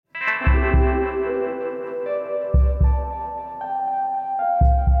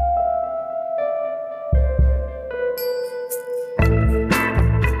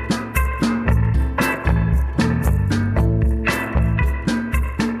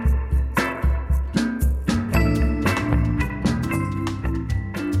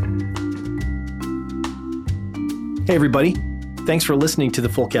Hey, everybody. Thanks for listening to the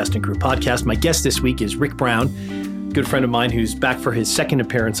Full Cast and Crew podcast. My guest this week is Rick Brown, a good friend of mine who's back for his second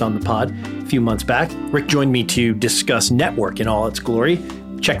appearance on the pod a few months back. Rick joined me to discuss Network in all its glory.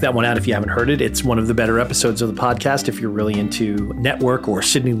 Check that one out if you haven't heard it. It's one of the better episodes of the podcast if you're really into Network or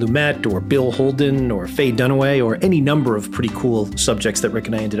Sidney Lumet or Bill Holden or Faye Dunaway or any number of pretty cool subjects that Rick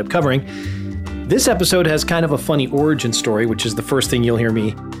and I ended up covering. This episode has kind of a funny origin story, which is the first thing you'll hear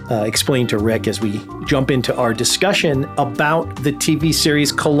me explain to Rick as we jump into our discussion about the TV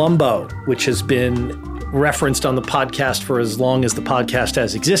series Columbo, which has been referenced on the podcast for as long as the podcast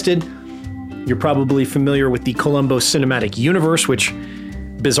has existed. You're probably familiar with the Columbo cinematic universe, which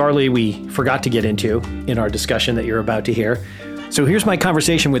bizarrely we forgot to get into in our discussion that you're about to hear. So here's my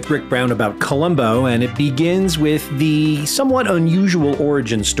conversation with Rick Brown about Columbo, and it begins with the somewhat unusual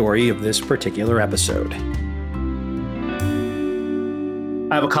origin story of this particular episode.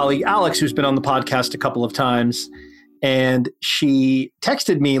 I have a colleague, Alex, who's been on the podcast a couple of times, and she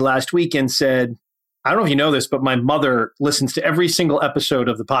texted me last week and said, I don't know if you know this, but my mother listens to every single episode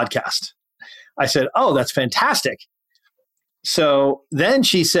of the podcast. I said, oh, that's fantastic. So then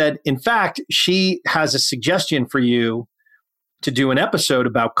she said, in fact, she has a suggestion for you to do an episode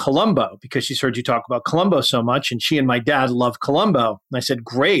about Columbo because she's heard you talk about Columbo so much, and she and my dad love Columbo. And I said,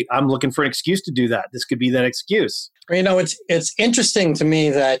 great, I'm looking for an excuse to do that. This could be that excuse. You know, it's interesting to me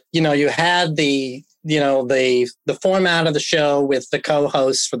that, you know, you had the format of the show with the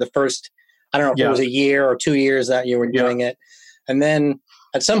co-hosts for the first, I don't know if it was a year or 2 years that you were doing it. And then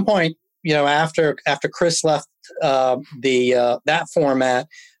at some point, you know, after Chris left that format,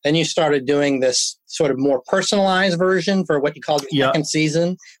 then you started doing this sort of more personalized version for what you called the second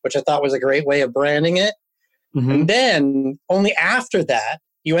season, which I thought was a great way of branding it. Mm-hmm. And then only after that,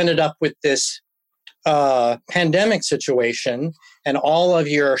 you ended up with this pandemic situation, and all of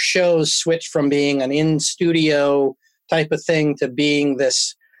your shows switched from being an in-studio type of thing to being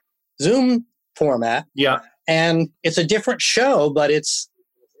this Zoom format. Yeah. And it's a different show, but it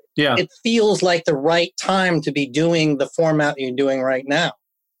feels like the right time to be doing the format you're doing right now.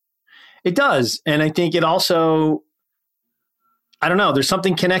 It does. And I think it also, I don't know, there's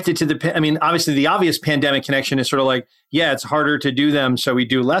something connected to obviously the obvious pandemic connection is sort of like, yeah, it's harder to do them, so we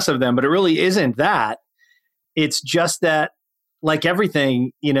do less of them, but it really isn't that. It's just that, like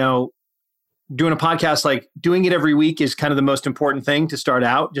everything, you know, doing a podcast, like doing it every week is kind of the most important thing to start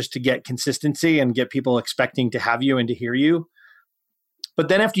out, just to get consistency and get people expecting to have you and to hear you. But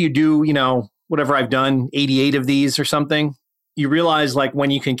then after you do, you know, whatever I've done, 88 of these or something, you realize like when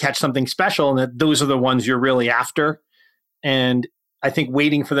you can catch something special and that those are the ones you're really after. And I think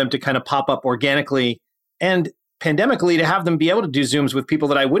waiting for them to kind of pop up organically and pandemically to have them be able to do Zooms with people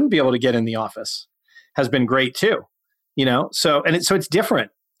that I wouldn't be able to get in the office has been great too, you know? So it's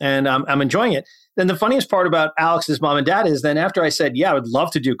different and I'm enjoying it. Then the funniest part about Alex's mom and dad is then after I said, yeah, I would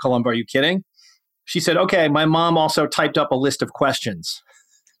love to do Columbo. Are you kidding? She said, okay, my mom also typed up a list of questions,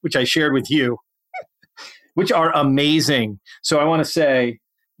 which I shared with you, which are amazing. So I want to say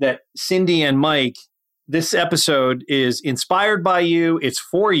that Cindy and Mike, this episode is inspired by you. It's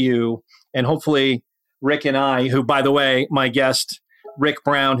for you. And hopefully Rick and I, who, by the way, my guest, Rick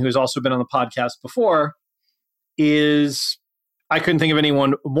Brown, who has also been on the podcast before, I couldn't think of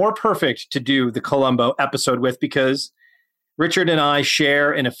anyone more perfect to do the Columbo episode with because Richard and I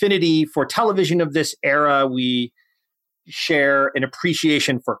share an affinity for television of this era. We share an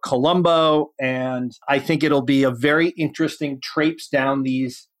appreciation for Columbo, and I think it'll be a very interesting traipse down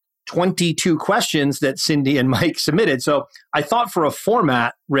these 22 questions that Cindy and Mike submitted. So I thought for a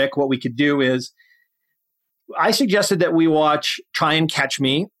format, Rick, what we could do is I suggested that we watch Try and Catch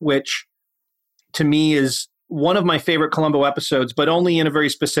Me, which to me is one of my favorite Columbo episodes, but only in a very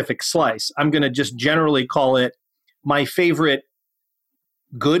specific slice. I'm going to just generally call it my favorite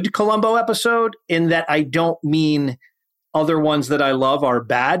good Columbo episode, in that I don't mean other ones that I love are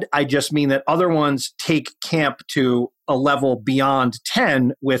bad. I just mean that other ones take camp to a level beyond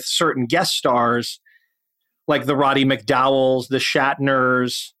 10 with certain guest stars like the Roddy McDowells, the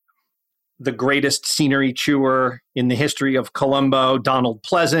Shatners, the greatest scenery chewer in the history of Columbo, Donald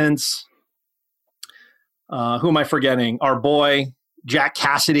Pleasance. Who am I forgetting? Our boy, Jack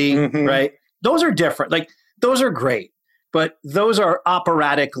Cassidy, right? Those are different. Like, those are great, but those are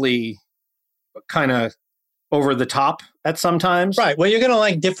operatically kind of over the top at sometimes. Right. Well, you're going to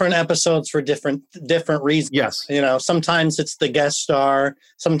like different episodes for different reasons. Yes. You know, sometimes it's the guest star.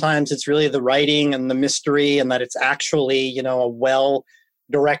 Sometimes it's really the writing and the mystery and that it's actually, you know, a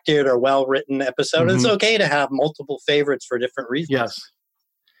well-directed or well-written episode. It's okay to have multiple favorites for different reasons. Yes.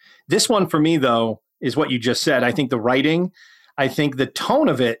 This one for me, though, is what you just said. I think the writing, I think the tone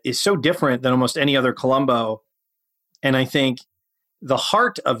of it is so different than almost any other Columbo And I think the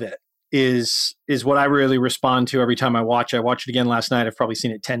heart of it is what I really respond to every time I watch it. I watched it again last night. I've probably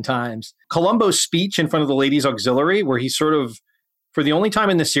seen it 10 times. Columbo's speech in front of the ladies' auxiliary, where he sort of, for the only time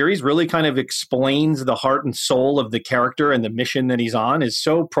in the series, really kind of explains the heart and soul of the character and the mission that he's on, is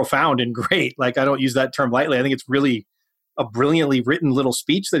so profound and great. Like, I don't use that term lightly. I think it's really a brilliantly written little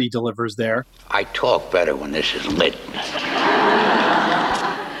speech that he delivers there. I talk better when this is lit.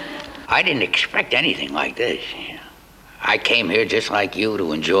 I didn't expect anything like this. I came here just like you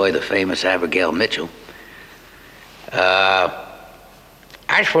to enjoy the famous Abigail Mitchell. As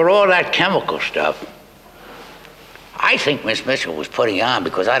for all that chemical stuff, I think Miss Mitchell was putting you on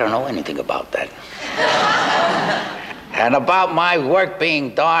because I don't know anything about that. And about my work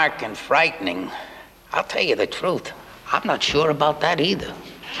being dark and frightening, I'll tell you the truth. I'm not sure about that either.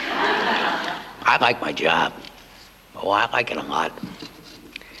 I like my job. Oh, I like it a lot.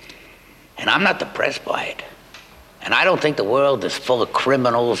 And I'm not depressed by it. And I don't think the world is full of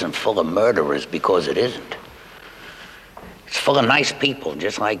criminals and full of murderers because it isn't. It's full of nice people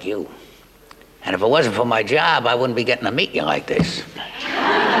just like you. And if it wasn't for my job, I wouldn't be getting to meet you like this.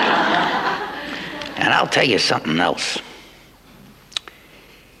 And I'll tell you something else.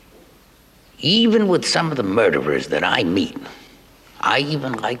 Even with some of the murderers that I meet, I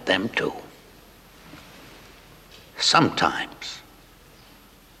even like them too. Sometimes.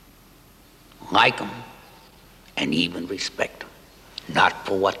 Like them. And even respect them. Not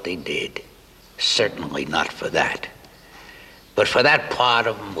for what they did. Certainly not for that. But for that part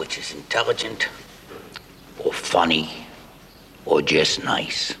of them which is intelligent, or funny, or just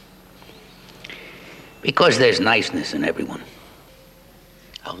nice. Because there's niceness in everyone.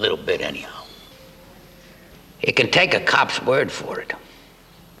 A little bit anyhow. You can take a cop's word for it.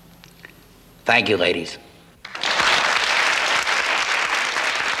 Thank you, ladies.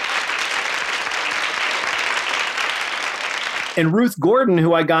 And Ruth Gordon,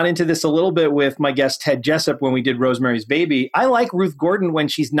 who I got into this a little bit with my guest Ted Jessup when we did Rosemary's Baby, I like Ruth Gordon when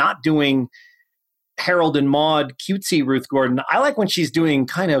she's not doing Harold and Maude cutesy Ruth Gordon. I like when she's doing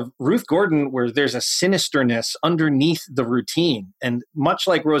kind of Ruth Gordon where there's a sinisterness underneath the routine. And much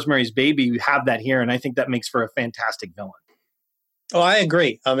like Rosemary's Baby, you have that here. And I think that makes for a fantastic villain. Oh, I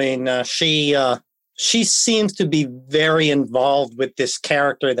agree. I mean, she seems to be very involved with this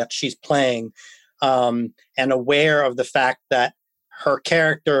character that she's playing. And aware of the fact that her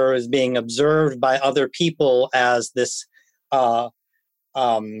character is being observed by other people as this, as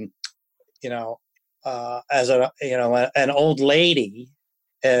an old lady,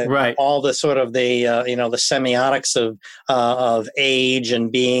 and right. All the sort of the the semiotics of age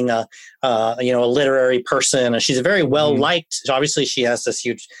and being a literary person, and she's a very well liked. Obviously, she has this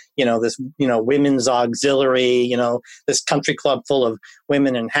huge, women's auxiliary, this country club full of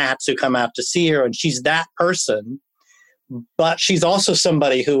women in hats who come out to see her, and she's that person. But she's also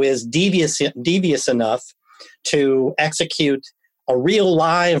somebody who is devious enough to execute a real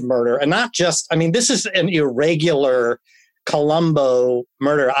live murder, and not just. I mean, this is an irregular Columbo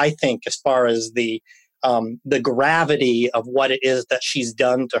murder, I think, as far as the gravity of what it is that she's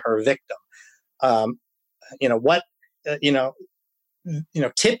done to her victim.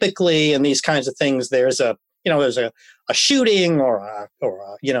 Typically in these kinds of things, there's a shooting or a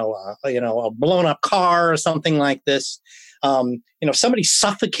blown up car or something like this. Somebody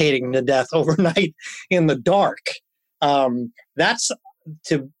suffocating to death overnight in the dark. That's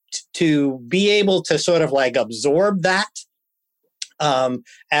to be able to sort of like absorb that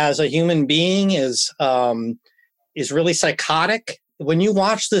as a human being is really psychotic. When you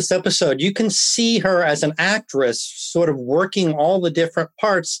watch this episode, you can see her as an actress sort of working all the different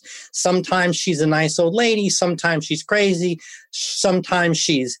parts. Sometimes she's a nice old lady. Sometimes she's crazy. Sometimes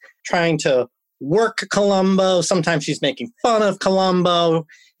she's trying to work Columbo. Sometimes she's making fun of Columbo.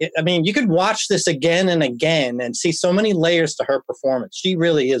 I mean, you could watch this again and again and see so many layers to her performance. She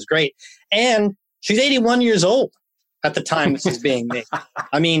really is great. And she's 81 years old at the time this is being made.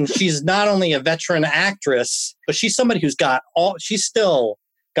 I mean, she's not only a veteran actress, but she's somebody who's she's still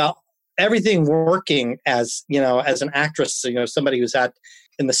got everything working as an actress, somebody who's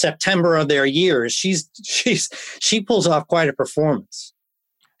in the September of their years. She pulls off quite a performance.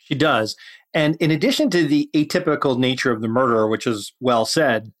 She does. And in addition to the atypical nature of the murder, which is well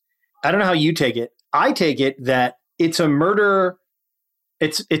said, I don't know how you take it. I take it that it's a murder.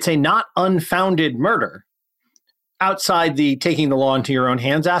 It's a not unfounded murder outside the taking the law into your own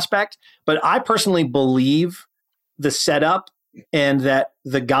hands aspect. But I personally believe the setup and that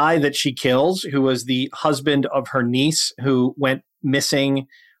the guy that she kills, who was the husband of her niece, who went missing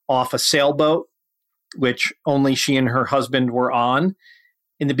off a sailboat, which only she and her husband were on.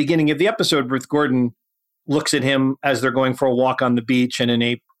 In the beginning of the episode, Ruth Gordon looks at him as they're going for a walk on the beach, and in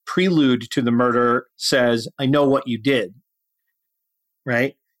a prelude to the murder says, "I know what you did."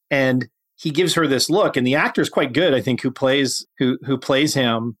 Right? And he gives her this look, and the actor is quite good, I think, who plays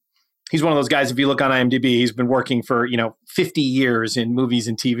him. He's one of those guys, if you look on IMDb, he's been working for, 50 years in movies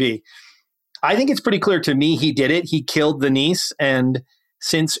and TV. I think it's pretty clear to me he did it. He killed the niece, and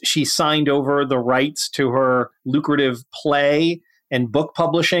since she signed over the rights to her lucrative play and book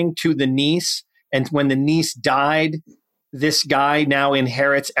publishing to the niece, and when the niece died, this guy now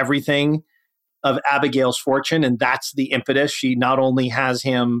inherits everything of Abigail's fortune, and that's the impetus. She not only has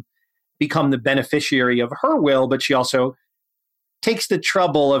him become the beneficiary of her will, but she also takes the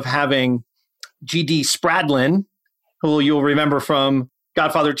trouble of having G.D. Spradlin, who you'll remember from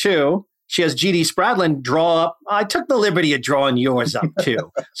Godfather 2. She has G.D. Spradlin draw up. I took the liberty of drawing yours up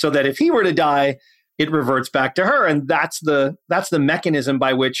too, so that if he were to die, it reverts back to her. And that's the mechanism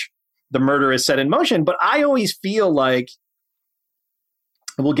by which the murder is set in motion. But I always feel like,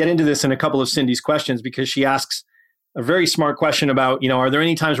 and we'll get into this in a couple of Cindy's questions, because she asks a very smart question about, are there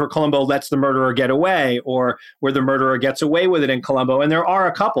any times where Columbo lets the murderer get away, or where the murderer gets away with it in Columbo? And there are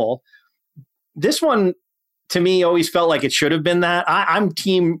a couple. This one, to me, always felt like it should have been that. I'm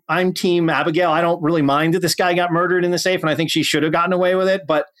team Abigail. I don't really mind that this guy got murdered in the safe, and I think she should have gotten away with it.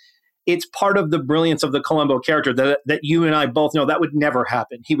 But it's part of the brilliance of the Columbo character that you and I both know that would never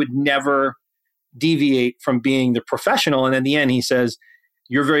happen. He would never deviate from being the professional. And in the end, he says,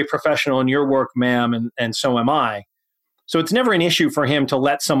 "You're very professional in your work, ma'am, and so am I." So it's never an issue for him to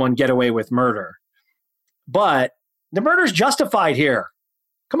let someone get away with murder. But the murder's justified here.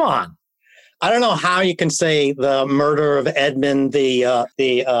 Come on. I don't know how you can say the murder of Edmund, he pushed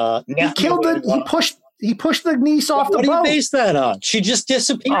the niece off the boat. What do you base that on? She just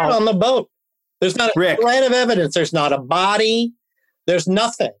disappeared on the boat. There's not a shred of evidence. There's not a body. There's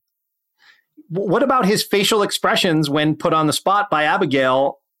nothing. What about his facial expressions when put on the spot by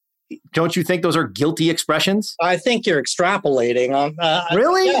Abigail? Don't you think those are guilty expressions? I think you're extrapolating on.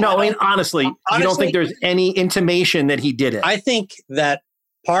 Really? Yeah, no, I mean, honestly, you don't think there's any intimation that he did it? I think that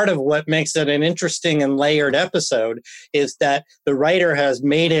part of what makes it an interesting and layered episode is that the writer has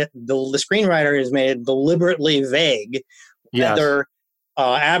made it, the screenwriter has made it deliberately vague whether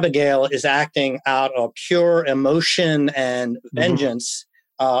Abigail is acting out of pure emotion and vengeance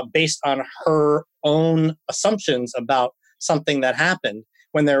based on her own assumptions about something that happened.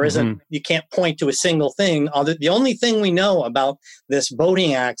 When there isn't, you can't point to a single thing. The only thing we know about this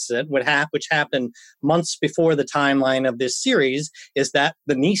boating accident, which happened months before the timeline of this series, is that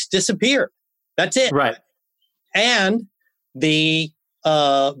the niece disappeared. That's it. Right. And the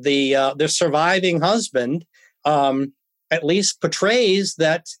surviving husband at least portrays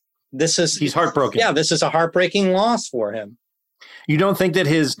that he's heartbroken. Yeah, this is a heartbreaking loss for him. You don't think that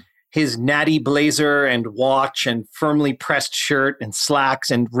his natty blazer and watch and firmly pressed shirt and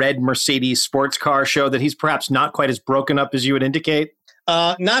slacks and red Mercedes sports car show that he's perhaps not quite as broken up as you would indicate?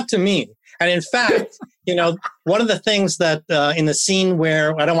 Not to me. And in fact, one of the things that in the scene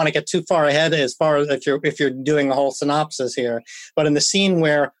where, I don't want to get too far ahead as far as if you're doing a whole synopsis here, but in the scene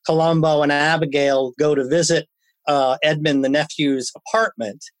where Columbo and Abigail go to visit Edmund, the nephew's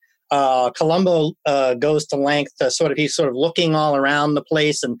apartment, Columbo goes to length to he's looking all around the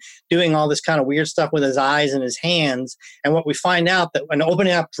place and doing all this kind of weird stuff with his eyes and his hands. And what we find out that when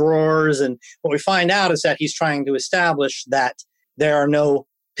opening up drawers, and what we find out is that he's trying to establish that there are no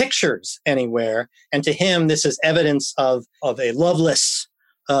pictures anywhere. And to him, this is evidence of a loveless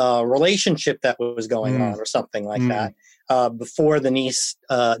relationship that was going on or something like that before the niece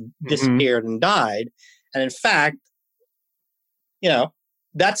disappeared and died. And in fact,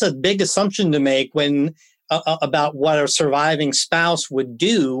 that's a big assumption to make when about what a surviving spouse would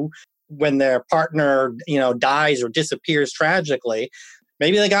do when their partner, dies or disappears tragically.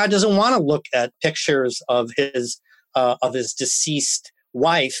 Maybe the guy doesn't want to look at pictures of his deceased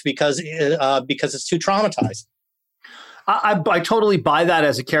wife because it's too traumatizing. I totally buy that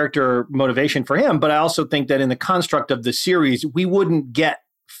as a character motivation for him, but I also think that in the construct of the series, we wouldn't get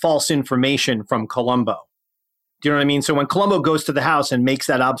false information from Columbo. Do you know what I mean? So when Columbo goes to the house and makes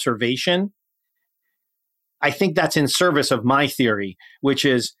that observation, I think that's in service of my theory, which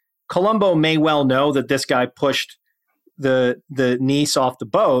is Columbo may well know that this guy pushed the niece off the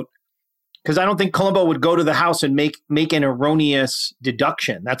boat, because I don't think Columbo would go to the house and make an erroneous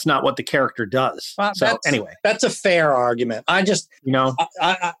deduction. That's not what the character does. Well, anyway, that's a fair argument. I just,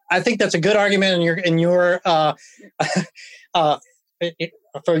 I think that's a good argument in your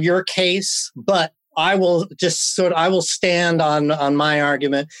for your case, but I will stand on my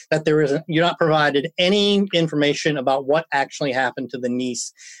argument that you're not provided any information about what actually happened to the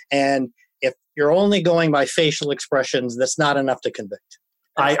niece. And if you're only going by facial expressions, that's not enough to convict.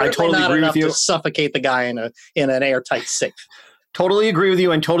 I totally agree with you. To suffocate the guy in an airtight safe. Totally agree with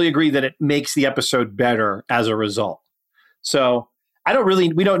you, and totally agree that it makes the episode better as a result. So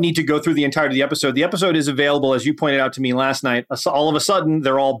we don't need to go through the entirety of the episode. The episode is available, as you pointed out to me last night. All of a sudden,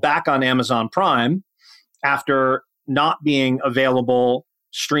 they're all back on Amazon Prime after not being available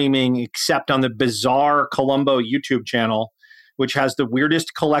streaming except on the bizarre Columbo YouTube channel, which has the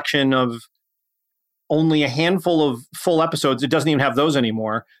weirdest collection of only a handful of full episodes. It doesn't even have those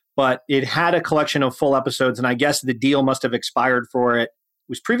anymore, but it had a collection of full episodes, and I guess the deal must have expired for it. It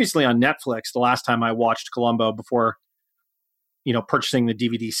was previously on Netflix the last time I watched Columbo before, purchasing the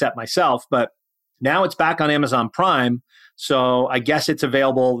DVD set myself, but now it's back on Amazon Prime. So I guess it's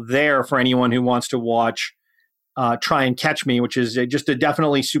available there for anyone who wants to watch Try and Catch Me, which is just a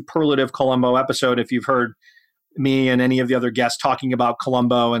definitely superlative Columbo episode. If you've heard me and any of the other guests talking about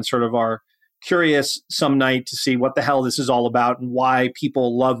Columbo and sort of are curious some night to see what the hell this is all about and why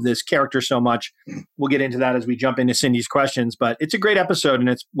people love this character so much, we'll get into that as we jump into Cindy's questions. But it's a great episode and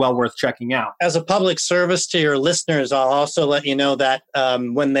it's well worth checking out. As a public service to your listeners, I'll also let you know that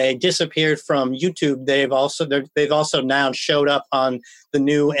when they disappeared from YouTube, they've also now showed up on the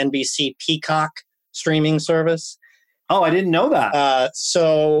new NBC Peacock streaming service. Oh, I didn't know that.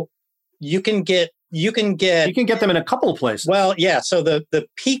 So you can get them in a couple of places. Well, yeah. So the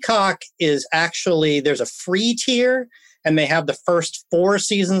Peacock is actually, there's a free tier, and they have the first 4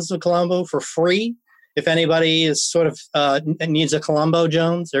 seasons of Columbo for free. If anybody is sort of needs a Columbo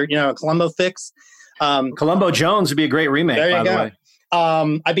Jones or a Columbo fix, Columbo Jones would be a great remake. There you by go. The way.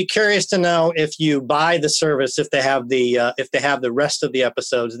 I'd be curious to know if you buy the service, if they have the rest of the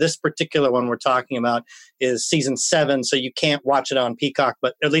episodes. This particular one we're talking about is season 7, so you can't watch it on Peacock,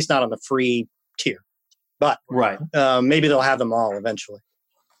 but at least not on the free tier. But right, maybe they'll have them all eventually.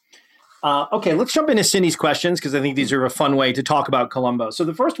 Okay, let's jump into Cindy's questions because I think these are a fun way to talk about Columbo. So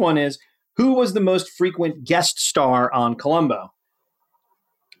the first one is, who was the most frequent guest star on Columbo?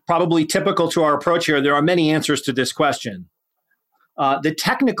 Probably typical to our approach here, there are many answers to this question. The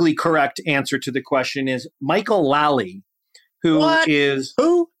technically correct answer to the question is Michael Lally, Who?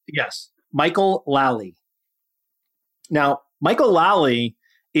 Yes, Michael Lally. Now, Michael Lally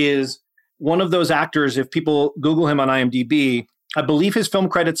is one of those actors, if people Google him on IMDb, I believe his film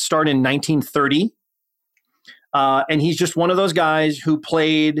credits start in 1930. And he's just one of those guys who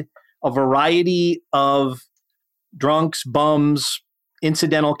played a variety of drunks, bums,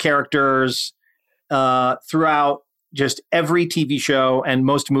 incidental characters throughout just every TV show and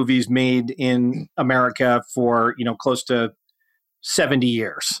most movies made in America for, close to 70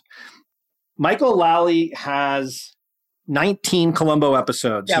 years. Michael Lally has 19 Columbo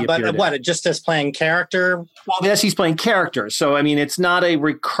episodes. Yeah, but what? Just as playing character? Well, yes, he's playing characters. So, I mean, it's not a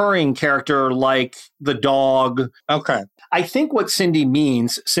recurring character like the dog. Okay. I think what Cindy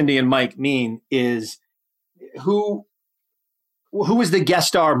and Mike mean, is who is the guest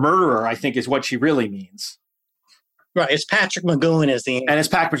star murderer, I think is what she really means. Right. It's Patrick McGoohan is the answer. And it's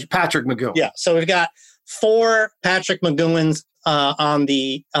Patrick McGoohan. Yeah. So we've got 4 Patrick McGoohans on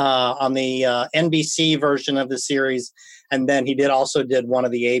the NBC version of the series, and then he also did one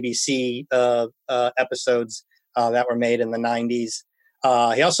of the ABC episodes that were made in the 90s.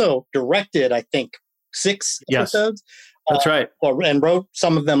 He also directed, I think, 6 episodes. That's right. And wrote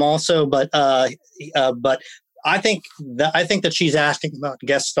some of them also, but I think that she's asking about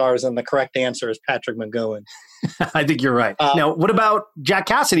guest stars, and the correct answer is Patrick McGoohan. I think you're right. Now, what about Jack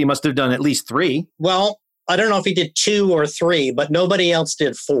Cassidy? Must have done at least 3. Well, I don't know if he did 2 or 3, but nobody else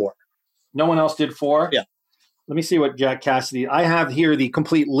did 4. No one else did 4? Yeah. Let me see what Jack Cassidy. I have here the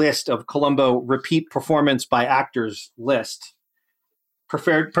complete list of Columbo repeat performance by actors list,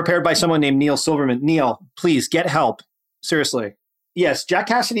 prepared by someone named Neil Silverman. Neil, please get help. Seriously. Yes, Jack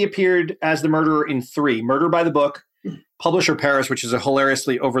Cassidy appeared as the murderer in 3. Murder by the Book, Publisher Paris, which is a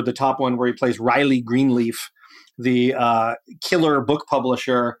hilariously over-the-top one where he plays Riley Greenleaf, the killer book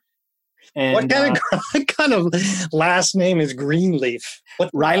publisher. And, what kind of last name is Greenleaf?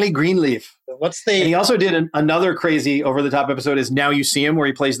 Riley Greenleaf. And he also did another crazy over-the-top episode is Now You See Him, where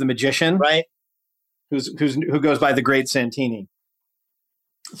he plays the magician. Right. Who goes by the Great Santini.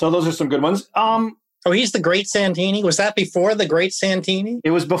 So those are some good ones. Oh, he's the Great Santini? Was that before the Great Santini?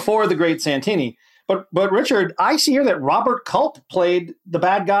 It was before the Great Santini. But Richard, I see here that Robert Culp played the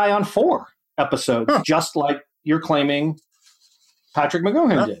bad guy on 4 episodes, just like you're claiming Patrick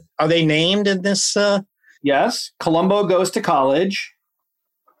McGoohan did. Are they named in this? Yes. Columbo Goes to College,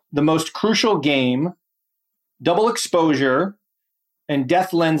 The Most Crucial Game, Double Exposure, and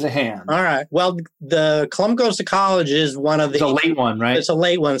Death Lends a Hand. All right. Well, the Columbo Goes to College is one of the... It's a late one, right? It's a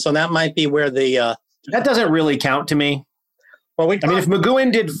late one, so that might be where the... that doesn't really count to me. Well, I mean, if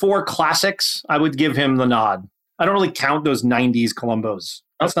McGoohan did 4 classics, I would give him the nod. I don't really count those 90s Columbos.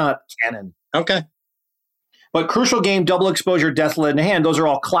 That's not canon. Okay. But Crucial Game, Double Exposure, Death Led in Hand, those are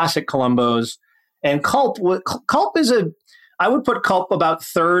all classic Columbos. And Culp is I would put Culp about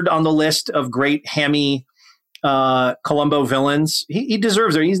 3rd on the list of great hammy Columbo villains. He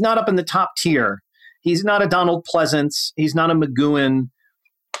deserves it. He's not up in the top tier. He's not a Donald Pleasance. He's not a McGoohan.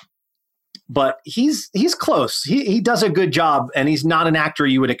 But he's close. He does a good job, and he's not an actor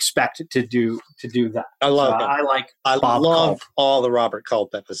you would expect to do that. I love him. I love Culp. All the Robert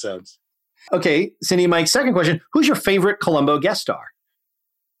Culp episodes. Okay, Cindy, Mike's second question: who's your favorite Columbo guest star,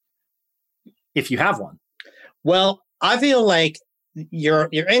 if you have one? Well, I feel like your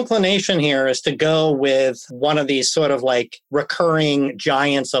inclination here is to go with one of these sort of like recurring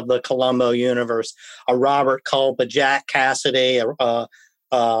giants of the Columbo universe: a Robert Culp, a Jack Cassidy, a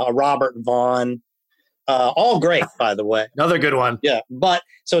Robert Vaughn. All great, by the way. Another good one. Yeah, but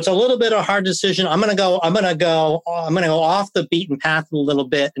so it's a little bit of a hard decision. I'm gonna go off the beaten path a little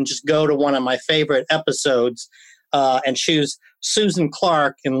bit and just go to one of my favorite episodes, and choose Susan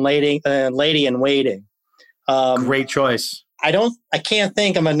Clark in Lady in Waiting. Great choice. I can't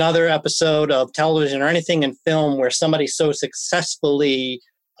think of another episode of television or anything in film where somebody so successfully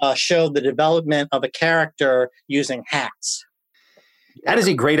showed the development of a character using hats. That is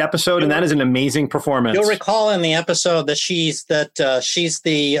a great episode, and that is an amazing performance. You'll recall in the episode that she's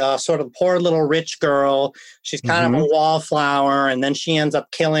the sort of poor little rich girl. She's kind of a wallflower, and then she ends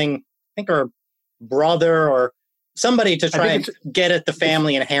up killing, I think, her brother or somebody to try and get at the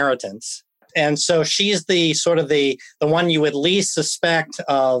family inheritance. And so she's the sort of the one you would least suspect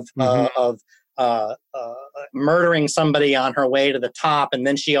of murdering somebody on her way to the top, and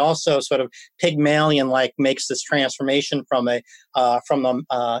then she also sort of Pygmalion-like makes this transformation from a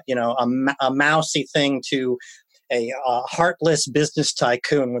mousy thing to a heartless business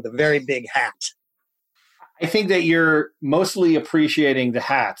tycoon with a very big hat. I think that you're mostly appreciating the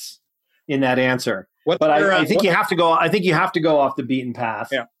hats in that answer, I think you have to go. I think you have to go off the beaten path.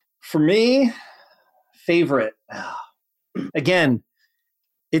 Yeah. For me, favorite. Again,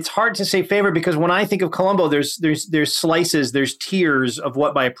 it's hard to say favorite because when I think of Columbo, there's slices, there's tiers of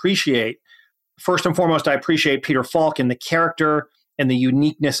what I appreciate. First and foremost, I appreciate Peter Falk and the character and the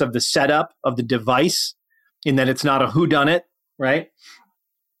uniqueness of the setup of the device, in that it's not a whodunit, right?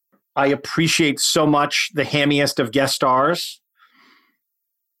 I appreciate so much the hammiest of guest stars.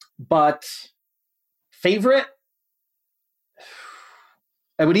 But favorite,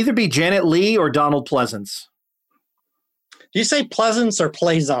 it would either be Janet Leigh or Donald Pleasance. Do you say Pleasance or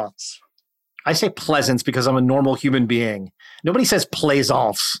Plaisance? I say Pleasance because I'm a normal human being. Nobody says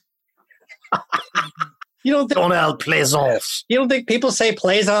Plaisance. You don't think Donald Pleasance. You don't think people say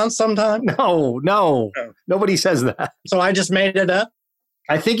Plaisance sometimes? No. Oh. Nobody says that. So I just made it up?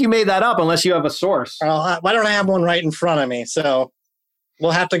 I think you made that up unless you have a source. Why don't I have one right in front of me? So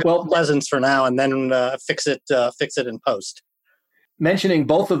we'll have to go Pleasance for now and then fix it in post. Mentioning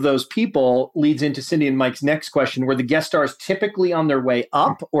both of those people leads into Cindy and Mike's next question. Were the guest stars typically on their way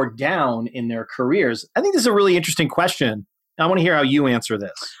up or down in their careers? I think this is a really interesting question. I want to hear how you answer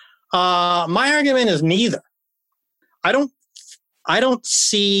this. My argument is neither. I don't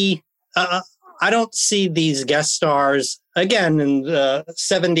see these guest stars. Again, in the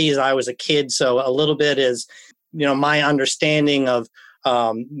 70s, I was a kid, so a little bit is, my understanding of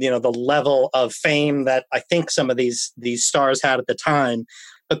the level of fame that I think some of these stars had at the time.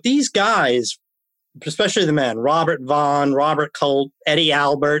 But these guys, especially the men, Robert Vaughn, Robert Culp, Eddie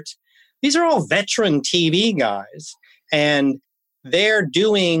Albert, these are all veteran TV guys. And they're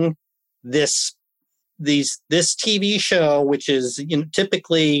doing this TV show, which is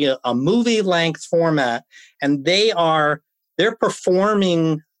typically a movie-length format. And they're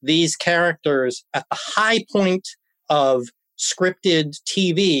performing these characters at the high point of scripted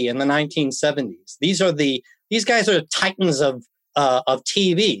TV in the 1970s. These guys are the titans of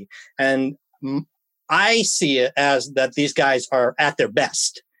TV, and I see it as that these guys are at their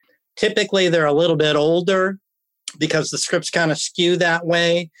best. Typically, they're a little bit older because the scripts kind of skew that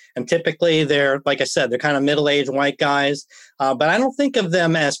way, and typically they're, like I said, they're kind of middle-aged white guys. But I don't think of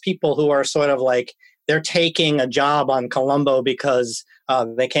them as people who are sort of like they're taking a job on Columbo because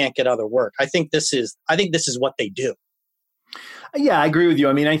they can't get other work. I think this is what they do. Yeah, I agree with you.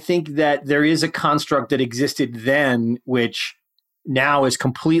 I mean, I think that there is a construct that existed then, which now is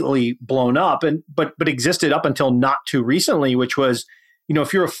completely blown up, but existed up until not too recently, which was,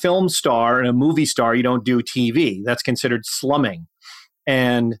 if you're a film star and a movie star, you don't do TV. That's considered slumming.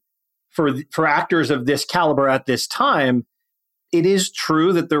 And for actors of this caliber at this time, it is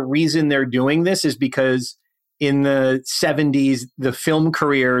true that the reason they're doing this is because in the 70s, the film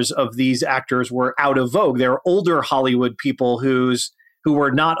careers of these actors were out of vogue. They're older Hollywood people who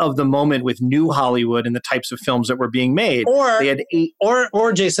were not of the moment with new Hollywood and the types of films that were being made. Or they had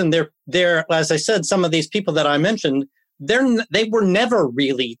or Jason, they're as I said, some of these people that I mentioned, they were never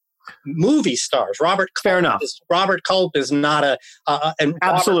really movie stars. Robert Culp is not and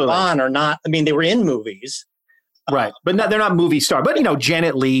absolutely. Robert Vaughn are not. I mean, they were in movies, right? But they're not movie stars. But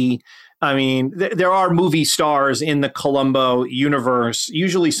Janet Leigh. I mean, there are movie stars in the Columbo universe.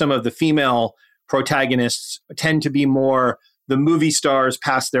 Usually, some of the female protagonists tend to be more the movie stars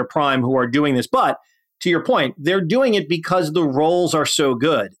past their prime who are doing this. But to your point, they're doing it because the roles are so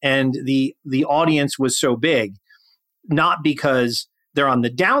good and the audience was so big, not because they're on the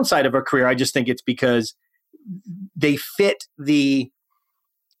downside of a career. I just think it's because they fit the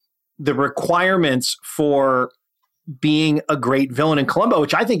requirements for being a great villain in Columbo,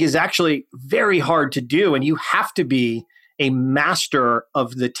 which I think is actually very hard to do. And you have to be a master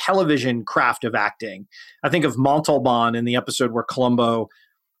of the television craft of acting. I think of Montalban in the episode where Columbo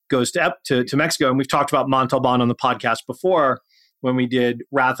goes to Mexico. And we've talked about Montalban on the podcast before when we did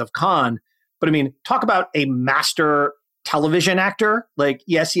Wrath of Khan. But I mean, talk about a master television actor. Like,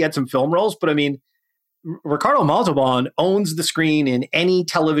 yes, he had some film roles, but I mean, Ricardo Montalban owns the screen in any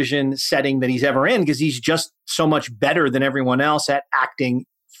television setting that he's ever in because he's just so much better than everyone else at acting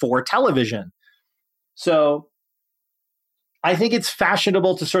for television. So I think it's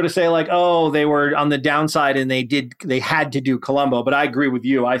fashionable to sort of say like, oh, they were on the downside and they had to do Columbo. But I agree with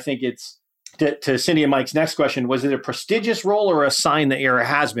you. I think it's to Cindy and Mike's next question, was it a prestigious role or a sign that you're a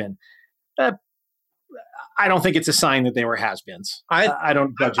has-been? I don't think it's a sign that they were has-beens. I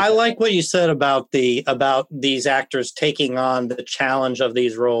don't judge I like what you said about these actors taking on the challenge of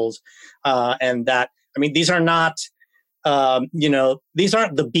these roles, and that, I mean, these are not, these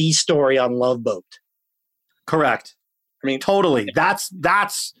aren't the B story on Love Boat. Correct. I mean, totally. That's on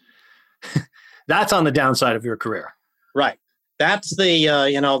the downside of your career. Right. That's the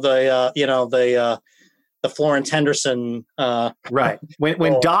Florence Henderson. Right.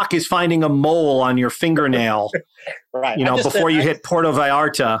 When Doc is finding a mole on your fingernail, right. Before you hit Puerto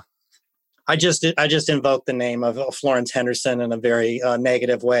Vallarta. I just invoked the name of Florence Henderson in a very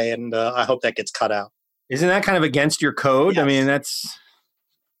negative way, and I hope that gets cut out. Isn't that kind of against your code? Yes. I mean,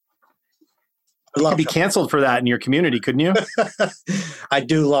 you could be canceled for that in your community, couldn't you? I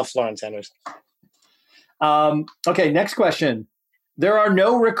do love Florence Henderson. Okay, next question. There are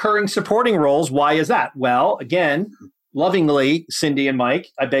no recurring supporting roles. Why is that? Well, again, lovingly, Cindy and Mike,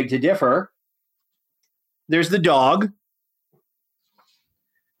 I beg to differ. There's the dog.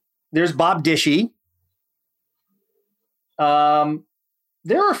 There's Bob Dishy. There are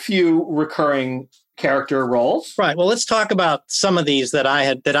a few recurring character roles. Right. Well, let's talk about some of these that I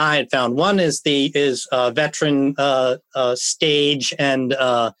had found. One is veteran stage and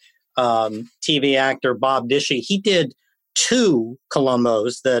TV actor Bob Dishy. He did 2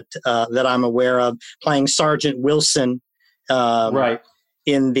 Columbos that I'm aware of, playing Sergeant Wilson, right,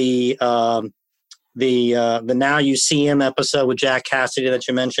 in the Now You See Him episode with Jack Cassidy that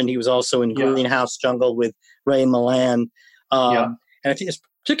you mentioned. He was also in Greenhouse Jungle with Ray Milland, and it's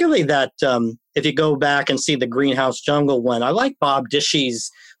particularly that if you go back and see the Greenhouse Jungle one, I like Bob Dishy's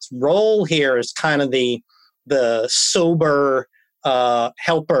role here as kind of the sober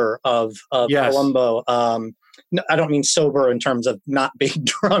helper of Columbo. No, I don't mean sober in terms of not being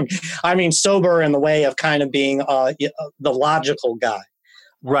drunk. I mean sober in the way of kind of being the logical guy.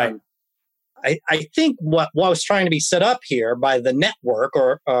 Right. I think what was trying to be set up here by the network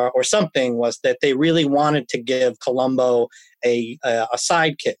or something was that they really wanted to give Columbo a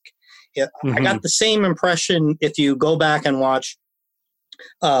sidekick. Mm-hmm. I got the same impression if you go back and watch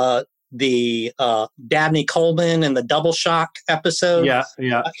the Dabney Coleman and the Double Shock episode.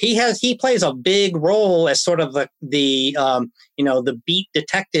 He plays a big role as sort of the beat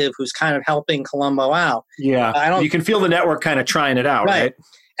detective who's kind of helping Columbo out. Yeah, you can feel the network kind of trying it out, right?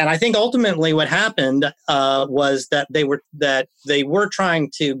 And I think ultimately what happened was that they were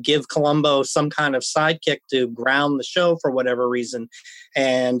trying to give Columbo some kind of sidekick to ground the show for whatever reason,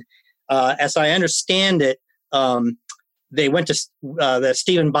 and as I understand it. They went to that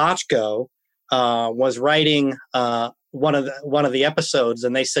Stephen Bochco was writing one of the episodes,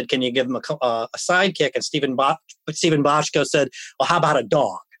 and they said, "Can you give him a sidekick?" And Stephen Bochco said, "Well, how about a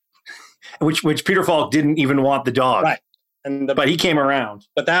dog?" Which Peter Falk didn't even want the dog, right? But he came around.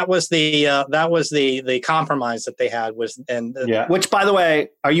 But that was the compromise that they had Which, by the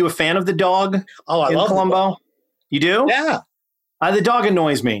way, are you a fan of the dog? Oh, I love Columbo. You do? Yeah. The dog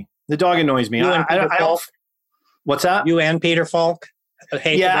annoys me. The dog annoys me. I don't. What's that? You and Peter Falk?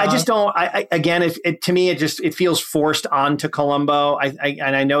 I just don't. Again, to me, it feels forced onto Columbo.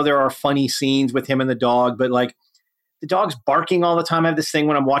 And I know there are funny scenes with him and the dog, but like the dog's barking all the time. I have this thing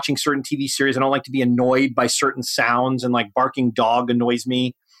when I'm watching certain TV series. I don't like to be annoyed by certain sounds, and like barking dog annoys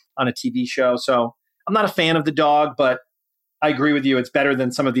me on a TV show. So I'm not a fan of the dog, but I agree with you. It's better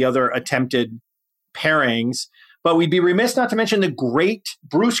than some of the other attempted pairings. But we'd be remiss not to mention the great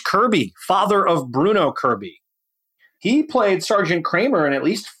Bruce Kirby, father of Bruno Kirby. He played Sergeant Kramer in at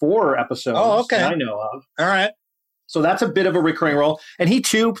least 4 episodes that I know of. All right. So that's a bit of a recurring role. And he,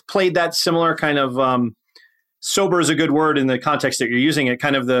 too, played that similar kind of sober is a good word in the context that you're using it,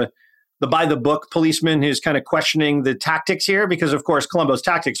 kind of the by-the-book policeman who's kind of questioning the tactics here. Because, of course, Columbo's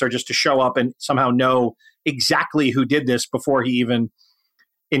tactics are just to show up and somehow know exactly who did this before he even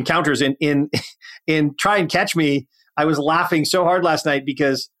encounters. In Try and Catch Me, I was laughing so hard last night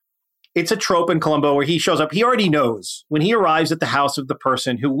because it's a trope in Columbo where he shows up. He already knows when he arrives at the house of the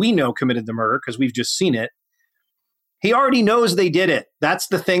person who we know committed the murder because we've just seen it. He already knows they did it. That's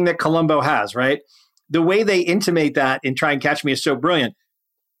the thing that Columbo has, right? The way they intimate that in Try and Catch Me is so brilliant.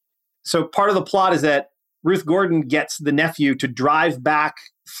 So part of the plot is that Ruth Gordon gets the nephew to drive back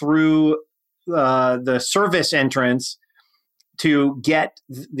through the service entrance to get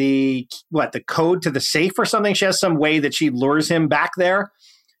the code to the safe or something. She has some way that she lures him back there.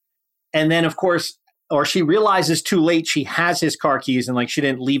 And then, of course, or she realizes too late she has his car keys and like she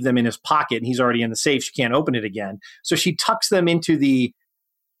didn't leave them in his pocket and he's already in the safe. She can't open it again. So she tucks them into the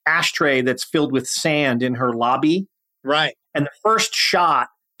ashtray that's filled with sand in her lobby. Right. And the first shot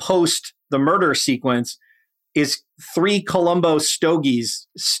post the murder sequence is 3 Columbo stogies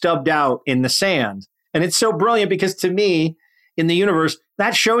stubbed out in the sand. And it's so brilliant because to me, in the universe,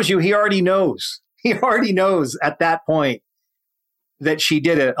 that shows you he already knows. He already knows at that point that she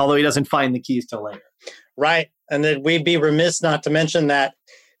did it, although he doesn't find the keys till later. Right. And then we'd be remiss not to mention that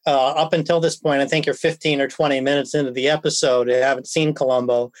up until this point, I think you're 15 or 20 minutes into the episode. You haven't seen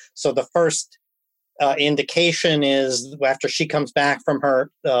Columbo. So the first indication is after she comes back from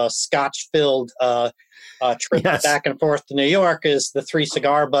her scotch-filled trip back and forth to New York is the 3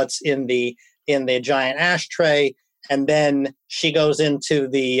 cigar butts in the giant ashtray. And then she goes into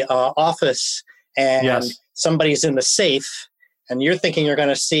the office and somebody's in the safe. And you're thinking you're going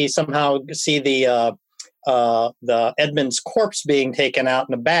to see the Edmonds corpse being taken out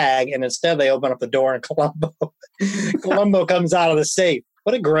in a bag, and instead they open up the door and Columbo comes out of the safe.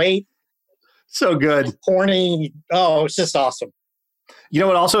 What a great, so good, corny. Oh, it's just awesome. You know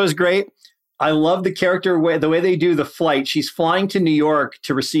what also is great? I love the character the way they do the flight. She's flying to New York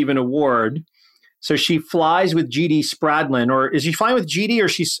to receive an award. So she flies with G.D. Spradlin, or is she flying with G.D. or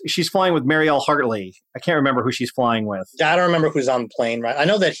she's flying with Marielle Hartley? I can't remember who she's flying with. I don't remember who's on the plane, right? I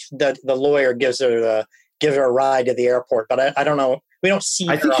know that the lawyer gives her a ride to the airport, but I don't know. We don't see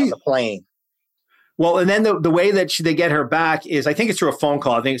her on the plane. Well, and then the way that they get her back is, I think it's through a phone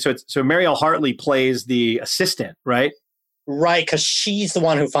call. I think so. So Marielle Hartley plays the assistant, right? Right, because she's the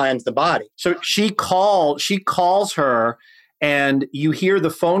one who finds the body. So she calls her. And you hear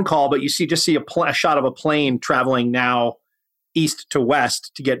the phone call, but you just see a shot of a plane traveling now east to west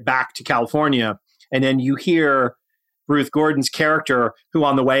to get back to California. And then you hear Ruth Gordon's character, who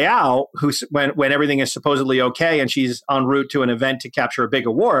on the way out, when everything is supposedly okay and she's en route to an event to capture a big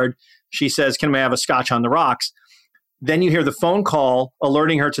award, she says, "Can I have a scotch on the rocks?" Then you hear the phone call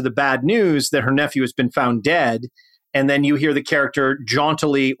alerting her to the bad news that her nephew has been found dead. And then you hear the character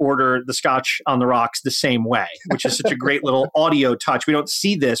jauntily order the scotch on the rocks the same way, which is such a great little audio touch. We don't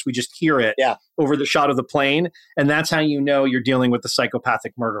see this. We just hear it over the shot of the plane. And that's how you know you're dealing with the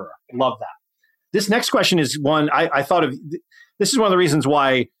psychopathic murderer. I love that. This next question is one I thought of. This is one of the reasons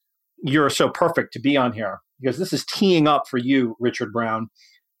why you're so perfect to be on here, because this is teeing up for you, Richard Brown.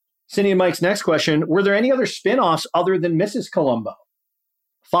 Cindy and Mike's next question: were there any other spinoffs other than Mrs. Columbo?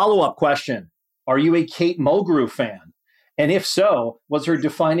 Follow-up question: are you a Kate Mulgrew fan? And if so, was her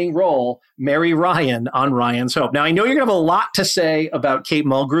defining role Mary Ryan on Ryan's Hope? Now, I know you're going to have a lot to say about Kate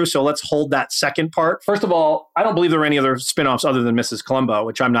Mulgrew, so let's hold that second part. First of all, I don't believe there are any other spinoffs other than Mrs. Columbo,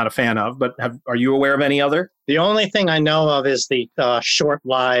 which I'm not a fan of, but are you aware of any other? The only thing I know of is the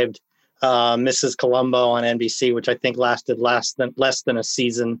short-lived Mrs. Columbo on NBC, which I think lasted less than a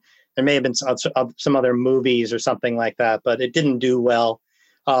season. There may have been some other movies or something like that, but it didn't do well.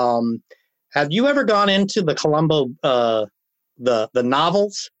 Have you ever gone into the Columbo, the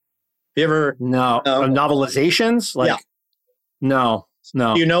novels? Have you ever? No. Novelizations? No.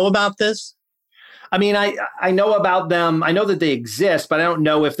 Do you know about this? I mean, I know about them. I know that they exist, but I don't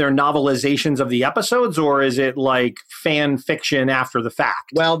know if they're novelizations of the episodes or is it like fan fiction after the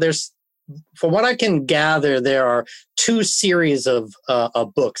fact? Well, from what I can gather, there are 2 series of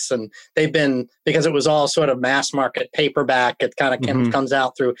books, and they've been, because it was all sort of mass market paperback, it kind of comes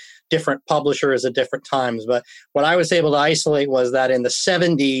out through different publishers at different times. But what I was able to isolate was that in the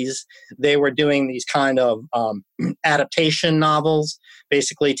 70s, they were doing these kind of adaptation novels,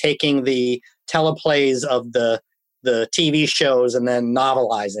 basically taking the teleplays of the TV shows and then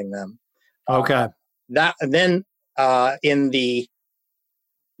novelizing them. Okay. Then in the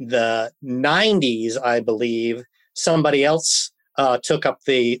 90s, I believe, somebody else took up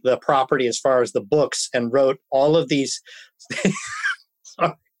the property as far as the books and wrote all of these,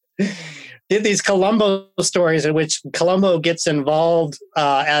 did these Columbo stories in which Columbo gets involved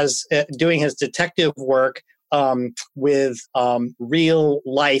as doing his detective work with real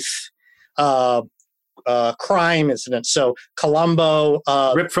life crime incidents. So Columbo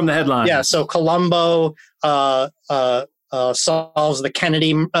ripped from the headline. Yeah. So Columbo solves the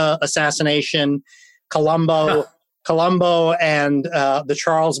Kennedy assassination. Columbo and the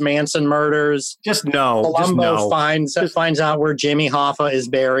Charles Manson murders. Columbo finds out where Jimmy Hoffa is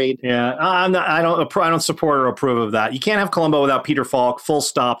buried. Yeah, I don't support or approve of that. You can't have Columbo without Peter Falk. Full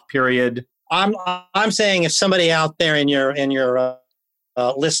stop. Period. I'm saying if somebody out there in your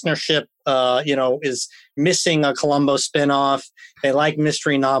listenership, is missing a Columbo spinoff, they like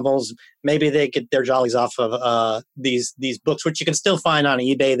mystery novels, maybe they get their jollies off of these books, which you can still find on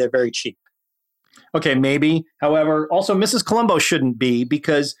eBay. They're very cheap. Okay, maybe. However, also Mrs. Columbo shouldn't be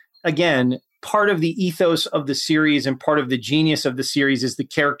because, again, part of the ethos of the series and part of the genius of the series is the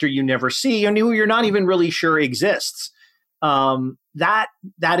character you never see and who you're not even really sure exists. That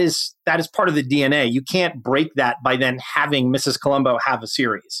is part of the DNA. You can't break that by then having Mrs. Columbo have a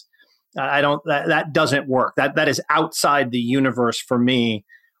series. That doesn't work. That is outside the universe for me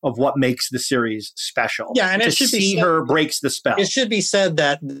of what makes the series special. Yeah, and to it should see be said, her breaks the spell. It should be said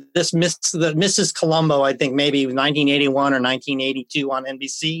that Mrs. Columbo, I think maybe 1981 or 1982 on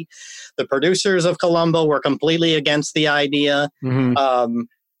NBC, the producers of Columbo were completely against the idea. Mm-hmm.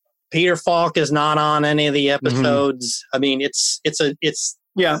 Peter Falk is not on any of the episodes. Mm-hmm. I mean, it's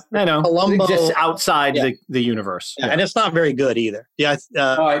yeah, I know. Columbo, it exists outside the universe. Yeah, and it's not very good either. Yeah.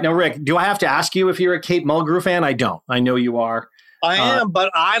 All right, now Rick, do I have to ask you if you're a Kate Mulgrew fan? I don't. I know you are. I am,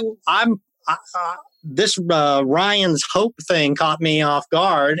 but I'm this Ryan's Hope thing caught me off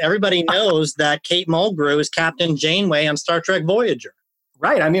guard. Everybody knows that Kate Mulgrew is Captain Janeway on Star Trek Voyager.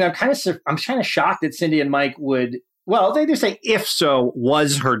 Right. I mean, I'm kind of shocked that Cindy and Mike would. Well, they do say if so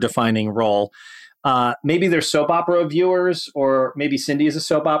was her defining role. Maybe they're soap opera viewers, or maybe Cindy is a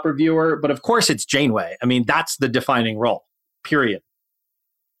soap opera viewer. But of course, it's Janeway. I mean, that's the defining role. Period.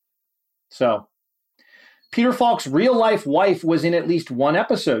 So. Peter Falk's real-life wife was in at least one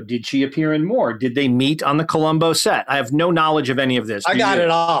episode. Did she appear in more? Did they meet on the Columbo set? I have no knowledge of any of this. I got it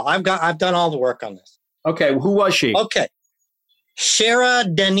all. I've done all the work on this. Okay, who was she? Okay,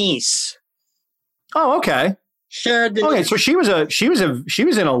 Shara Denise. Oh, okay. Shara Denise. Okay, so she was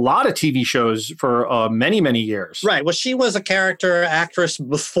in a lot of TV shows for many years. Right. Well, she was a character actress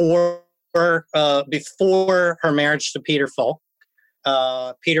before her marriage to Peter Falk.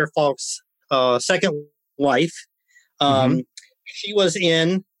 Peter Falk's second wife. She was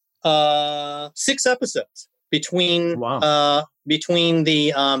in 6 episodes between the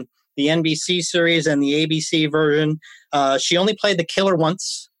NBC series and the ABC version. She only played the killer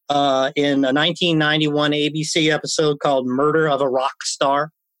once in a 1991 ABC episode called Murder of a Rock Star.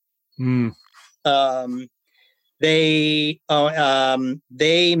 They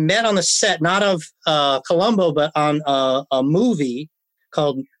met on the set, not of Columbo, but on a movie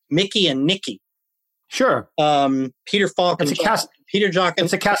called Mickey and Nicky. Sure. Peter Falk and Peter Jock.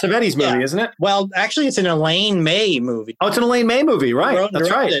 It's a Cassavetes movie, isn't it? Well, actually, it's an Elaine May movie. Oh, it's an Elaine May movie, right?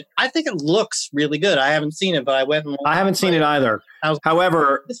 That's right. It. I think it looks really good. I haven't seen it, but I went and I haven't seen it either.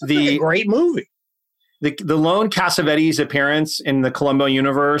 However, it's a great movie. The lone Cassavetes appearance in the Columbo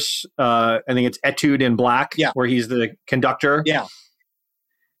universe, I think it's Etude in Black, where he's the conductor. Yeah.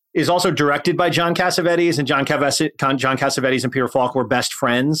 Is also directed by John Cassavetes, and John Cassavetes and Peter Falk were best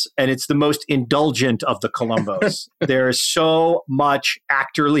friends, and it's the most indulgent of the Columbos. There's so much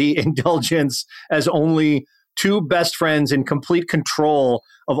actorly indulgence as only 2 best friends in complete control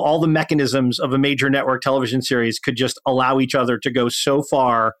of all the mechanisms of a major network television series could just allow each other to go so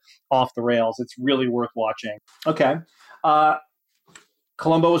far off the rails. It's really worth watching. Okay.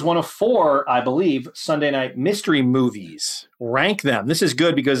 Columbo was one of 4, I believe, Sunday night mystery movies. Rank them. This is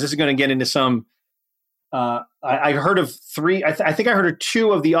good because this is going to get into some I heard of three. I think I heard of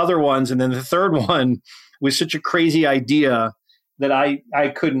two of the other ones, and then the third one was such a crazy idea that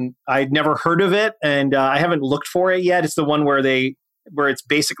I'd never heard of it, and I haven't looked for it yet. It's the one where it's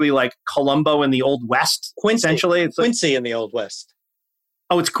basically like Columbo in the Old West, essentially. It's Quincy in the Old West.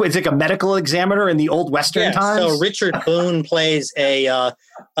 Oh, it's like a medical examiner in the Old Western times? So Richard Boone plays a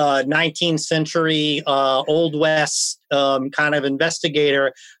 19th century Old West kind of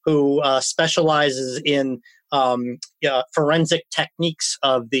investigator who specializes in forensic techniques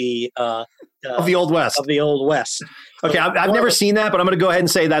of the Old West. Of the Old West. Okay, I've never seen that, but I'm going to go ahead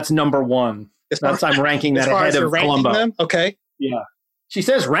and say that's number one. I'm ranking that ahead of Columbo. Them? Okay. Yeah. She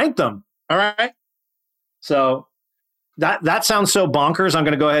says rank them. All right. So that sounds so bonkers. I'm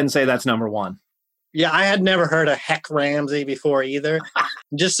going to go ahead and say that's number one. Yeah, I had never heard of Heck Ramsey before either.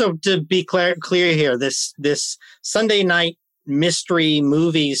 Just so to be clear here, this Sunday night mystery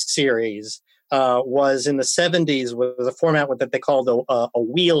movies series was in the 70s with a format that they called a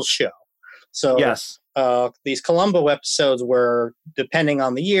wheel show. So yes. These Columbo episodes were, depending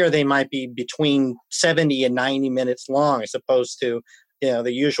on the year, they might be between 70 and 90 minutes long as opposed to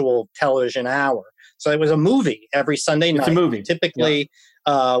the usual television hour. So it was a movie every Sunday night. It's a movie. Typically,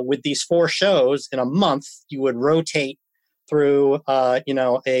 with these 4 shows in a month, you would rotate through, a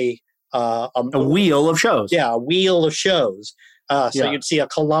wheel of shows. Yeah, a wheel of shows. You'd see a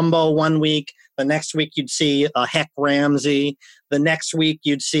Columbo one week. The next week, you'd see a Heck Ramsey. The next week,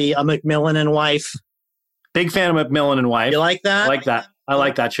 you'd see a McMillan and Wife. Big fan of McMillan and Wife. You like that? I like that. I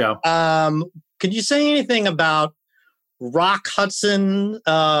like that show. Could you say anything about Rock Hudson?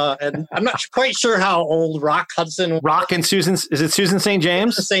 And I'm not quite sure how old Rock Hudson was. Rock and Susan, is it Susan St.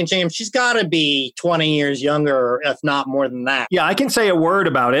 James? St. James. She's got to be 20 years younger, if not more than that. Yeah, I can say a word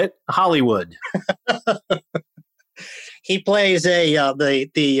about it. Hollywood. He plays a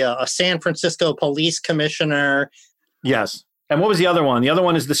San Francisco police commissioner. Yes. And what was the other one? The other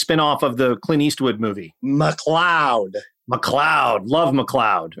one is the spinoff of the Clint Eastwood movie. McCloud. McCloud. Love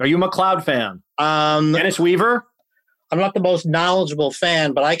McCloud. Are you a McCloud fan? Dennis Weaver? I'm not the most knowledgeable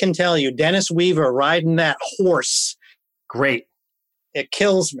fan, but I can tell you, Dennis Weaver riding that horse. Great. It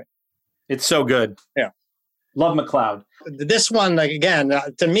kills me. It's so good. Yeah. Love McCloud. This one, again,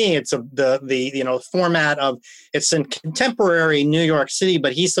 to me, it's the format of, it's in contemporary New York City,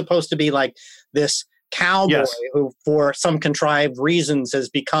 but he's supposed to be like this cowboy who, for some contrived reasons, has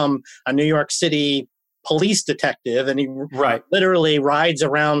become a New York City police detective, and he literally rides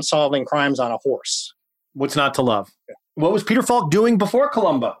around solving crimes on a horse. What's not to love? Yeah. What was Peter Falk doing before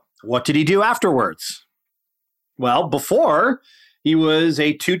Columbo? What did he do afterwards? Well, before, he was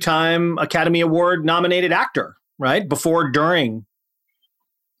a 2-time Academy Award nominated actor, right? During.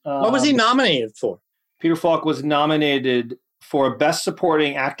 What was he nominated for? Peter Falk was nominated for Best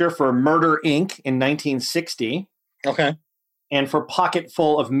Supporting Actor for Murder, Inc. in 1960. Okay. And for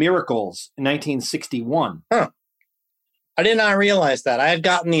Pocketful of Miracles in 1961. Huh. I did not realize that. I had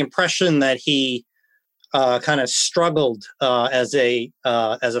gotten the impression that he kind of struggled as a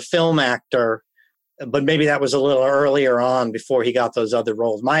film actor, but maybe that was a little earlier on before he got those other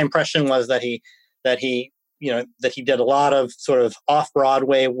roles. My impression was that he did a lot of sort of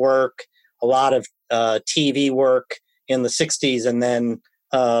off-Broadway work, a lot of TV work in the 60s, and then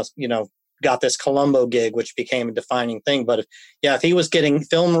got this Columbo gig, which became a defining thing. But if he was getting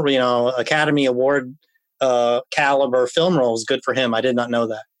film, Academy Award caliber film roles, good for him. I did not know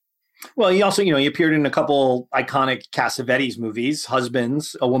that. Well, he also, he appeared in a couple iconic Cassavetes movies,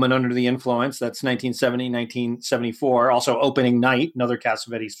 Husbands, A Woman Under the Influence, that's 1970, 1974. Also Opening Night, another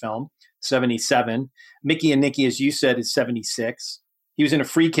Cassavetes film, 77. Mickey and Nicky, as you said, is 76. He was in a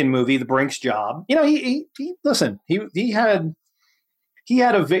Friedkin movie, The Brinks Job. He had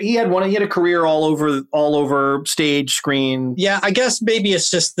a career all over stage, screen. Yeah, I guess maybe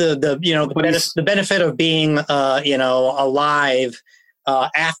it's just the benefit of being alive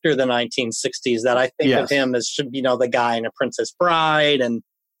after the 1960s that I think of him as the guy in A Princess Bride and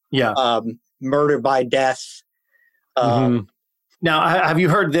Murder by Death. Now, have you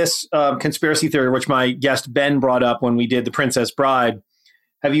heard this conspiracy theory, which my guest Ben brought up when we did The Princess Bride?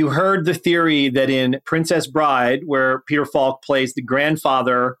 Have you heard the theory that in Princess Bride, where Peter Falk plays the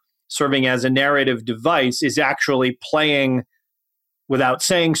grandfather serving as a narrative device, is actually playing, without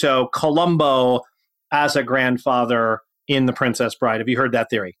saying so, Columbo as a grandfather in The Princess Bride? Have you heard that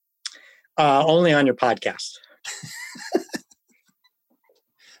theory? Only on your podcast.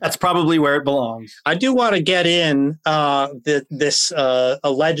 That's probably where it belongs. I do want to get in this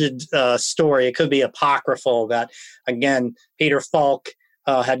alleged story. It could be apocryphal that, again, Peter Falk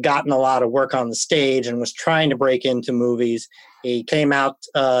had gotten a lot of work on the stage and was trying to break into movies. He came out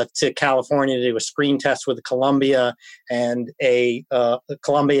to California to do a screen test with Columbia, and a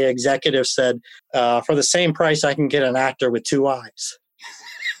Columbia executive said, for the same price, I can get an actor with 2 eyes.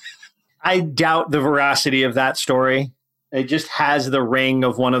 I doubt the veracity of that story. It just has the ring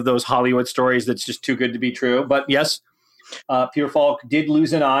of one of those Hollywood stories that's just too good to be true. But yes, Peter Falk did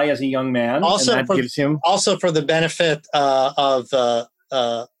lose an eye as a young man. Also, and that gives him for the benefit of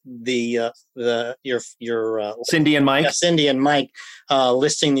your Cindy and Mike. Cindy and Mike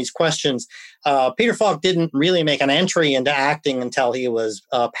listing these questions. Peter Falk didn't really make an entry into acting until he was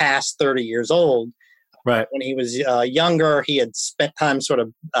past 30 years old. Right. When he was younger, he had spent time sort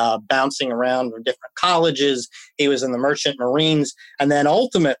of bouncing around in different colleges. He was in the Merchant Marines. And then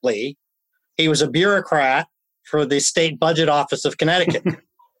ultimately, he was a bureaucrat for the State Budget Office of Connecticut.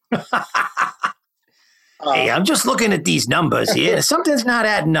 Hey, I'm just looking at these numbers here. Something's not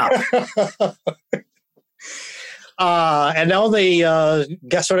adding up. And only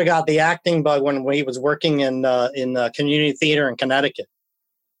sort of got the acting bug when he was working in community theater in Connecticut.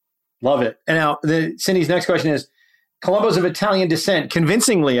 Love it. And now Cindy's next question is, Columbo's of Italian descent,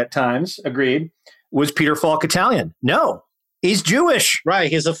 convincingly at times, agreed. Was Peter Falk Italian? No, he's Jewish. Right.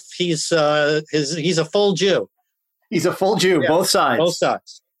 He's a full Jew. He's a full Jew, yeah, both sides. Both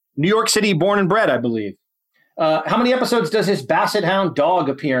sides. New York City, born and bred, I believe. How many episodes does his Basset Hound dog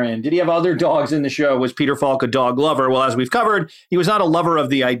appear in? Did he have other dogs in the show? Was Peter Falk a dog lover? Well, as we've covered, he was not a lover of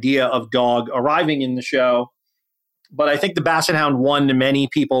the idea of dog arriving in the show. But I think the Basset Hound won many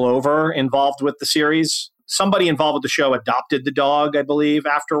people over involved with the series. Somebody involved with the show adopted the dog, I believe,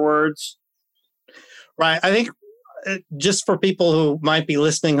 afterwards. Right. I think just for people who might be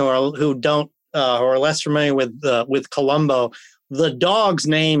listening who are less familiar with Columbo, the dog's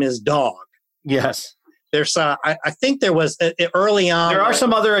name is Dog. Yes. There's I think there was early on. There are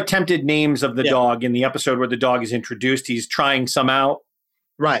some other attempted names of the dog in the episode where the dog is introduced. He's trying some out.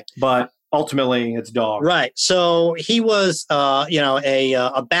 Right. But ultimately, it's Dog. Right. So he was,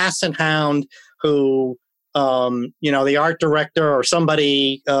 a Basset Hound who, the art director or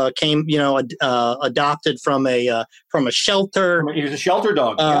somebody came, adopted from a shelter. He was a shelter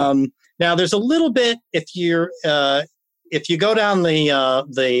dog. Now, there's a little bit if you go down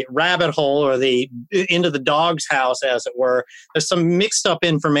the rabbit hole or into the dog's house, as it were, there's some mixed up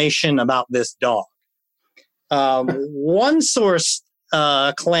information about this dog. One source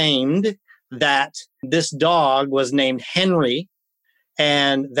claimed that this dog was named Henry,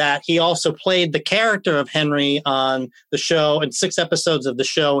 and that he also played the character of Henry on the show in 6 episodes of the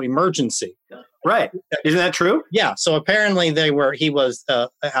show Emergency. Right. Isn't that true? Yeah. So apparently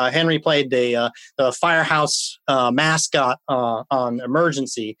Henry played the firehouse mascot on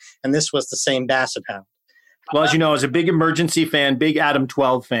Emergency, and this was the same Basset Hound. Well, as you know, I was a big Emergency fan, big Adam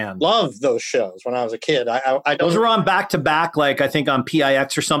 12 fan. Loved those shows when I was a kid. Those were on back to back, like I think on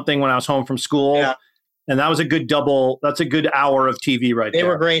PIX or something when I was home from school. Yeah. And that was a good that's a good hour of TV right there. They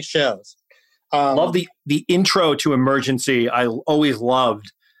were great shows. Love the intro to Emergency. I always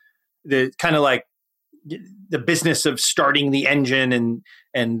loved the kind of like the business of starting the engine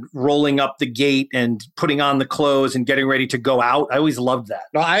and rolling up the gate and putting on the clothes and getting ready to go out. I always loved that.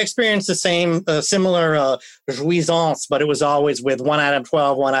 No, I experienced the same similar jouissance, but it was always with one Adam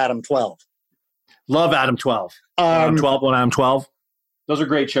 12, one Adam 12. Love Adam 12. Adam 12, one Adam 12. Those are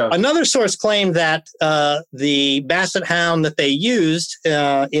great shows. Another source claimed that the Basset Hound that they used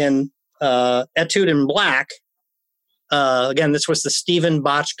in Etude in Black, again, this was the Stephen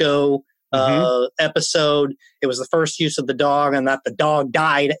Bochco episode. It was the first use of the dog, and that the dog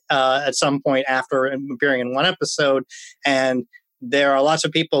died at some point after appearing in one episode. And there are lots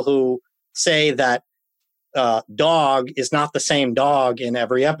of people who say that dog is not the same dog in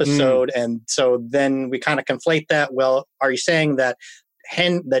every episode. And so then we kind of conflate that. Well, are you saying that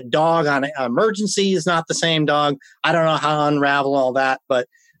that dog on Emergency is not the same dog? I don't know how to unravel all that, but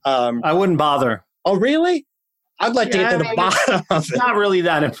I wouldn't bother. Oh, really? I'd like to get to the bottom of it. It's not really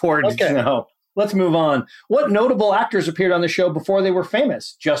that important. Okay. No. Let's move on. What notable actors appeared on the show before they were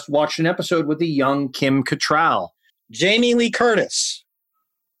famous? Just watched an episode with the young Kim Cattrall. Jamie Lee Curtis,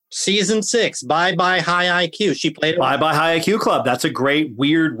 season 6, Bye Bye High IQ. She played Bye Bye High IQ Club. That's a great,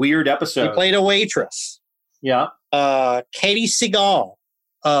 weird episode. She played a waitress. Yeah. Katie Seagal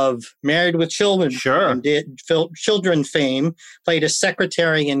of Married with Children. Sure. And did children fame, played a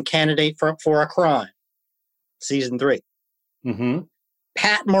secretary in Candidate for a Crime. Season 3. Mm-hmm.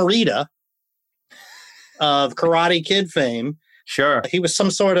 Pat Morita of Karate Kid fame. Sure. He was some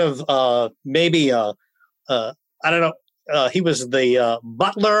sort of I don't know. He was the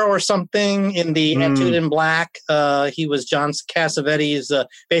butler or something in the Etude in Black. He was John Cassavetes.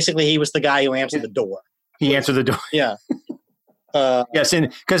 Basically, he was the guy who answered the door. He answered the door. Yeah. Yes,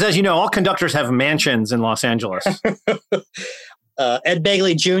 and because as you know, all conductors have mansions in Los Angeles. Ed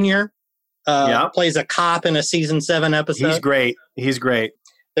Begley Jr. Plays a cop in a season 7 episode. He's great.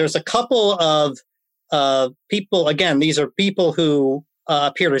 There's a couple of people. Again, these are people who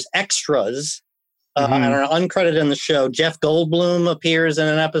appeared as extras and are uncredited in the show. Jeff Goldblum appears in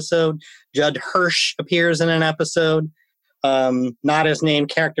an episode. Judd Hirsch appears in an episode. Not as named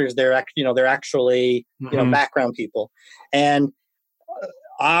characters. They're actually background people. And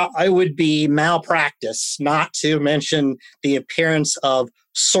I would be malpractice not to mention the appearance of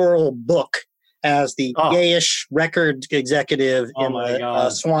Sorrel Book as the gayish record executive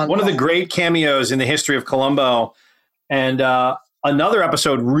in Swan. One of the great cameos in the history of Columbo, and another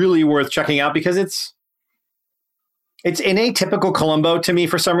episode really worth checking out because it's an atypical Columbo to me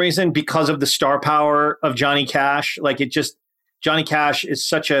for some reason because of the star power of Johnny Cash. Johnny Cash is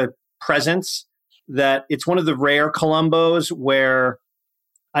such a presence that it's one of the rare Columbos where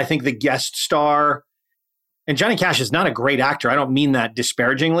I think the guest star, and Johnny Cash is not a great actor. I don't mean that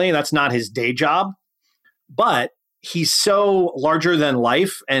disparagingly. That's not his day job, but he's so larger than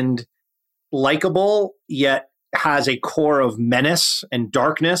life and likable, yet has a core of menace and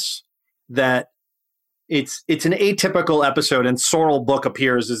darkness that it's an atypical episode. And Sorrel Book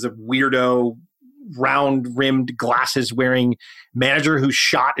appears as a weirdo, round-rimmed, glasses-wearing manager who's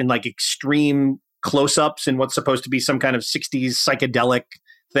shot in like extreme close-ups in what's supposed to be some kind of 60s psychedelic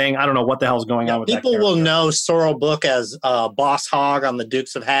thing. I don't know what the hell's going on with people that character. Will know Sorrel Book as Boss Hogg on the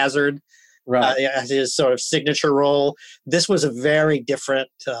Dukes of Hazzard, right? As his sort of signature role. This was a very different.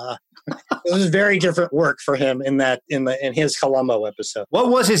 It was very different work for him in his Columbo episode. What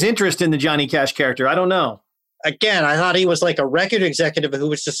was his interest in the Johnny Cash character? I don't know. Again, I thought he was like a record executive who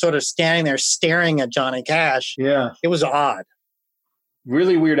was just sort of standing there staring at Johnny Cash. Yeah, it was odd.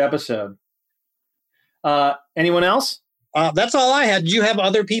 Really weird episode. Anyone else? That's all I had. Do you have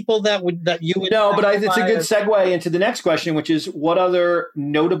other people that you would? No, but it's a good segue into the next question, which is what other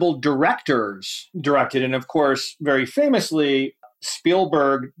notable directors directed? And of course, very famously,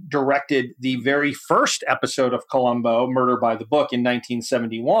 Spielberg directed the very first episode of Columbo, Murder by the Book, in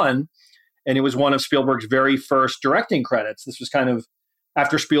 1971. And it was one of Spielberg's very first directing credits. This was kind of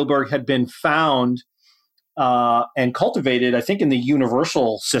after Spielberg had been found and cultivated, I think, in the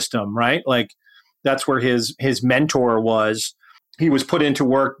Universal system, right? Like, that's where his mentor was. He was put into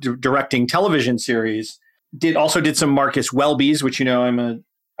work directing television series. Did some Marcus Welby's, which I'm an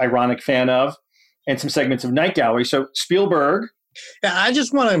ironic fan of, and some segments of Night Gallery. So Spielberg. Yeah, I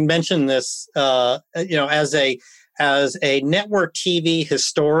just want to mention this. As a network TV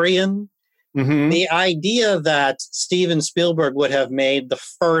historian, the idea that Steven Spielberg would have made the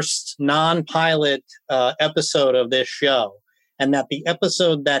first non-pilot episode of this show, and that the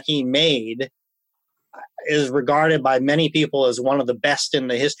episode that he made is regarded by many people as one of the best in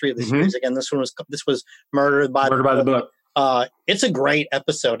the history of the series. Again, this was Murder by the Book. It's a great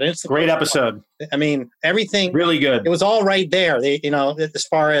episode. And it's a great episode. I mean, everything really good. It was all right there. As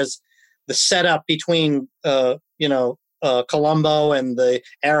far as the setup between Columbo and the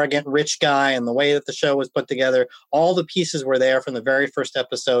arrogant rich guy and the way that the show was put together, all the pieces were there from the very first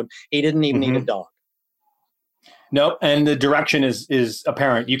episode. He didn't even need a dog. Nope, and the direction is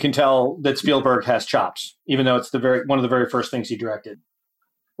apparent. You can tell that Spielberg has chops, even though it's one of the very first things he directed.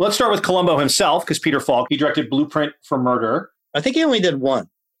 Let's start with Columbo himself, because Peter Falk, he directed Blueprint for Murder. I think he only did one.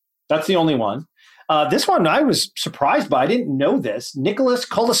 That's the only one. This one I was surprised by. I didn't know this. Nicholas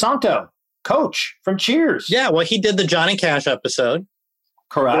Colasanto, Coach from Cheers. Yeah, well, he did the Johnny Cash episode.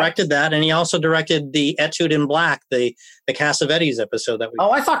 Correct. Directed that, and he also directed the Etude in Black, the Cassavetes episode that we.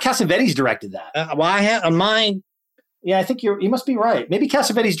 Oh, I thought Cassavetes directed that. Well, I had on mine. Yeah, I think you must be right. Maybe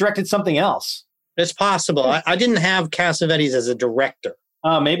Cassavetes directed something else. It's possible. I didn't have Cassavetes as a director.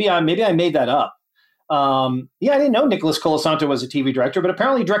 Maybe I made that up. I didn't know Nicholas Colasanto was a TV director, but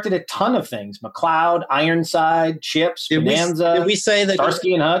apparently he directed a ton of things. McCloud, Ironside, Chips, Bonanza. Did we say that?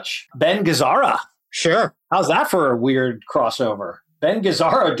 Starsky and Hutch. Ben Gazzara. Sure. How's that for a weird crossover? Ben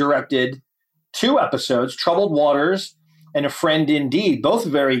Gazzara directed 2 episodes, Troubled Waters and A Friend Indeed, both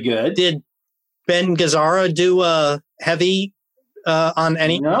very good. Did Ben Gazzara do heavy on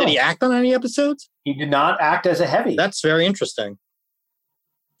any? No. Did he act on any episodes? He did not act as a heavy. That's very interesting.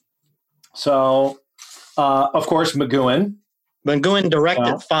 So, of course, McGoohan. McGoohan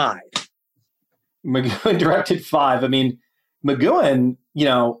directed 5. McGoohan directed 5. I mean, McGoohan,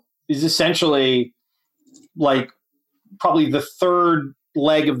 is essentially like probably the third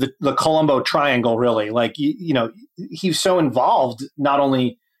leg of the Columbo triangle, really. Like, he's so involved, not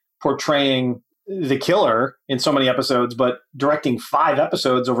only portraying the killer in so many episodes, but directing 5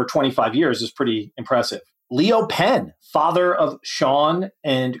 episodes over 25 years is pretty impressive. Leo Penn, father of Sean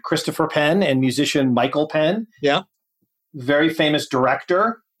and Christopher Penn and musician Michael Penn. Yeah. Very famous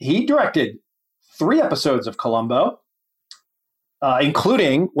director. He directed 3 episodes of Columbo,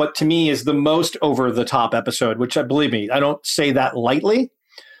 including what to me is the most over-the-top episode, which believe me, I don't say that lightly,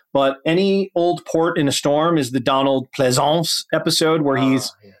 but Any Old Port in a Storm is the Donald Pleasance episode where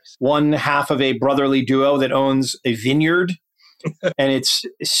he's one half of a brotherly duo that owns a vineyard. And it's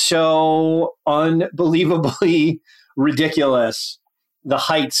so unbelievably ridiculous. The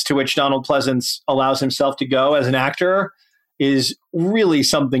heights to which Donald Pleasance allows himself to go as an actor is really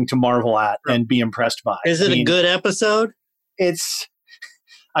something to marvel at and be impressed by. Is it a good episode? It's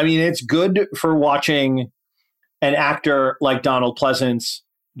good for watching an actor like Donald Pleasance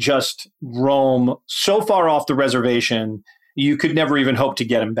just roam so far off the reservation, you could never even hope to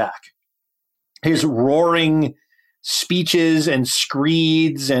get him back. His roaring speeches and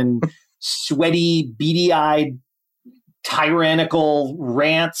screeds and sweaty, beady-eyed, tyrannical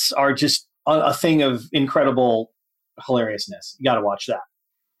rants are just a thing of incredible hilariousness. You got to watch that.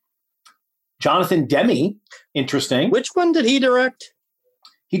 Jonathan Demme, interesting. Which one did he direct?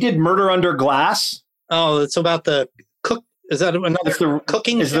 He did Murder Under Glass. Oh, it's about the cook. Is that another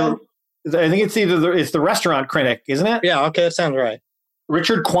cooking show? I think it's it's the Restaurant Critic, isn't it? Yeah, okay, that sounds right.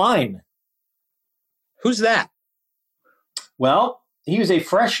 Richard Quine. Who's that? Well, he was a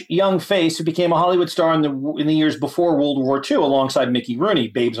fresh young face who became a Hollywood star in the years before World War II alongside Mickey Rooney.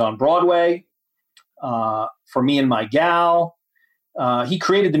 Babes on Broadway, For Me and My Gal. He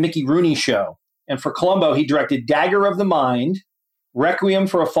created the Mickey Rooney Show. And for Columbo, he directed Dagger of the Mind, Requiem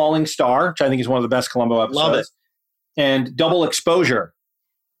for a Falling Star, which I think is one of the best Columbo episodes. Love it. And Double Exposure,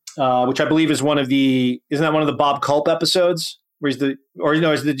 which I believe is isn't that one of the Bob Culp episodes? Is it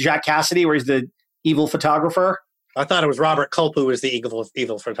the Jack Cassidy where he's the evil photographer? I thought it was Robert Culp who was the evil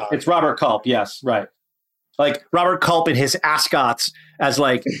photographer. It's Robert Culp, yes, right. Like Robert Culp and his ascots as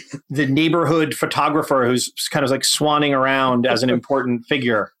like the neighborhood photographer who's kind of like swanning around as an important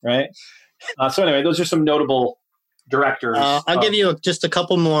figure, right? So anyway, those are some notable directors. I'll give you just a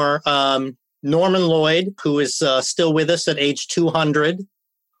couple more. Norman Lloyd, who is still with us at age 200.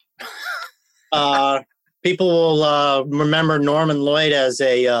 People will remember Norman Lloyd as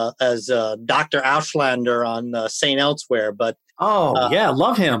Dr. Auslander on St. Elsewhere, but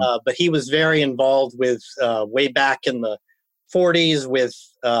love him. But he was very involved with way back in the 40s with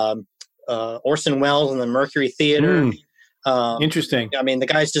Orson Welles and the Mercury Theater. Interesting. I mean, the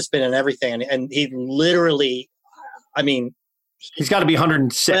guy's just been in everything, and he literally, he's got to be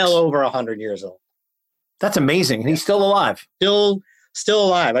 106. Well over 100 years old. That's amazing. And he's still alive. Still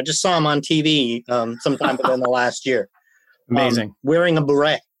alive. I just saw him on TV sometime within the last year. Amazing. Wearing a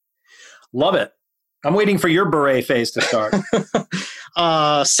beret. Love it. I'm waiting for your beret phase to start.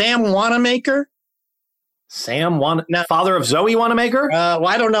 Sam Wanamaker. Father of Zoe Wanamaker? Well,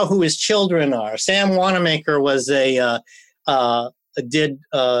 I don't know who his children are. Sam Wanamaker was did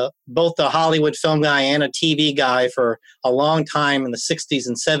both a Hollywood film guy and a TV guy for a long time in the 60s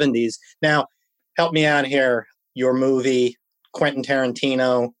and 70s. Now, help me out here. Your movie, Quentin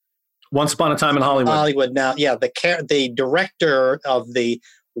Tarantino. Once Upon a Time in Hollywood. Now, yeah, the director of the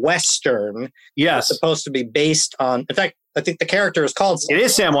Western is supposed to be based on, in fact, I think the character is called It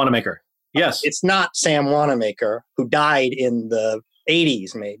is Sam Wanamaker. Yes. It's not Sam Wanamaker, who died in the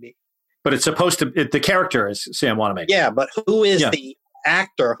 80s, maybe. But it's supposed to, the character is Sam Wanamaker. Yeah, but who is the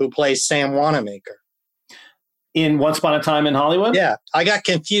actor who plays Sam Wanamaker? In Once Upon a Time in Hollywood? Yeah, I got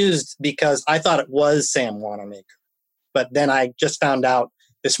confused because I thought it was Sam Wanamaker. But then I just found out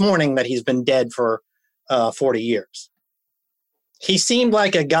this morning that he's been dead for 40 years. He seemed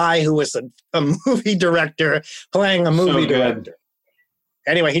like a guy who was a movie director playing a movie director.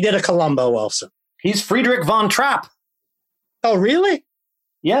 Anyway, he did a Columbo also. He's Friedrich von Trapp. Oh, really?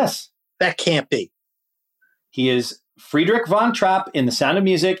 Yes. That can't be. He is Friedrich von Trapp in The Sound of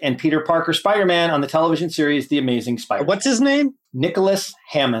Music and Peter Parker Spider-Man on the television series The Amazing Spider-Man. What's his name? Nicholas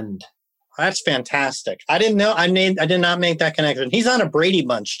Hammond. That's fantastic. I didn't know. I did not make that connection. He's on a Brady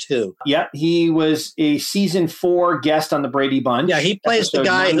Bunch too. Yeah, he was a season 4 guest on the Brady Bunch. Yeah, he plays the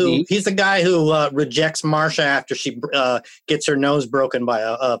guy he's the guy who rejects Marsha after she gets her nose broken by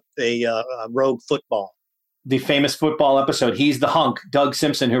a rogue football. The famous football episode. He's the hunk, Doug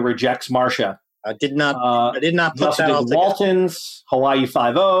Simpson, who rejects Marsha. I did not put that all together. Waltons, Hawaii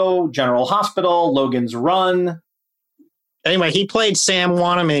Five-0, General Hospital, Logan's Run. Anyway, he played Sam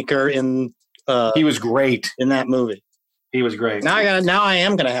Wanamaker in. He was great in that movie. He was great. Now I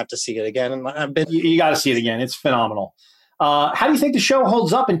am going to have to see it again. And you got to see it again. It's phenomenal. How do you think the show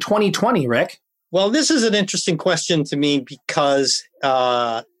holds up in 2020, Rick? Well, this is an interesting question to me because,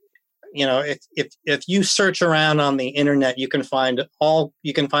 if you search around on the internet, you can find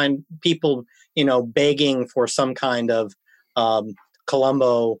people, begging for some kind of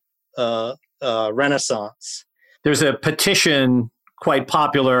Columbo renaissance. There's a petition quite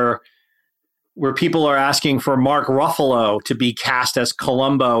popular where people are asking for Mark Ruffalo to be cast as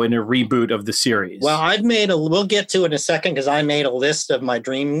Columbo in a reboot of the series. Well, we'll get to it in a second because I made a list of my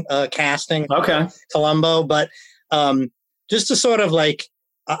dream casting. Okay. Columbo, but just to sort of I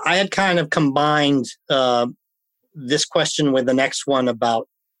had kind of combined this question with the next one about,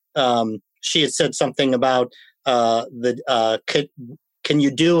 she had said something about can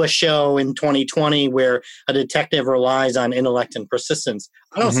you do a show in 2020 where a detective relies on intellect and persistence?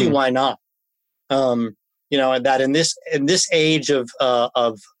 I don't see why not. That in this age of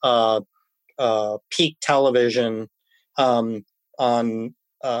peak television, there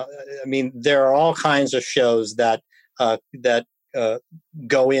are all kinds of shows that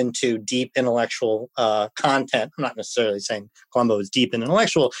go into deep intellectual content. I'm not necessarily saying Columbo is deep and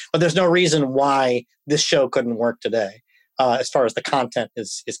intellectual, but there's no reason why this show couldn't work today, as far as the content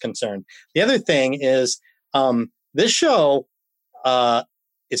is concerned. The other thing is this show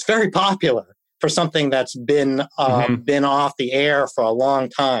is very popular for something that's been off the air for a long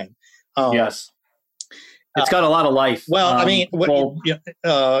time. Yes. It's got a lot of life. Well,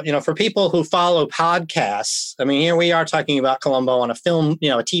 for people who follow podcasts, here we are talking about Columbo on a film,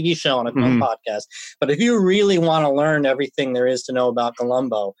 a TV show on a film podcast. But if you really want to learn everything there is to know about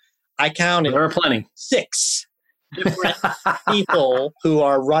Columbo, I counted there are plenty 6 different people who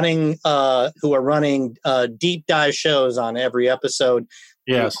are running deep dive shows on every episode.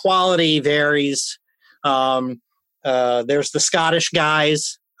 Yes, the quality varies. There's the Scottish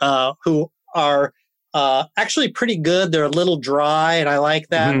guys who are actually pretty good. They're a little dry, and I like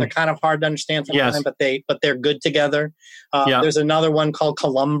that. They're kind of hard to understand sometimes, but they're good together. There's another one called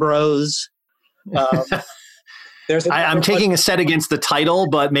Columbros. I'm taking a set against the title,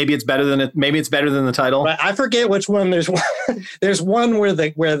 but maybe it's better than the title. But I forget which one. There's one where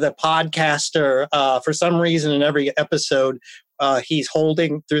the podcaster, for some reason, in every episode, he's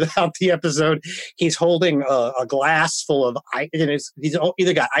holding throughout the episode. He's holding a glass full of he's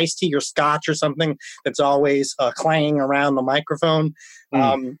either got iced tea or scotch or something that's always clanging around the microphone.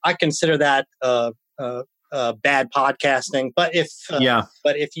 I consider that bad podcasting. But if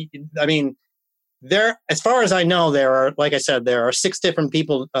there, as far as I know, there are 6 different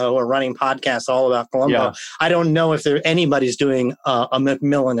people who are running podcasts all about Columbo. Yeah. I don't know if anybody's doing a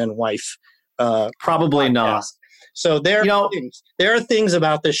Macmillan and Wife. Probably podcast. Not. So there are things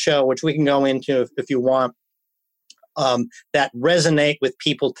about this show which we can go into if you want, that resonate with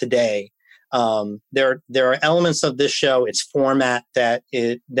people today. There are elements of this show, its format, that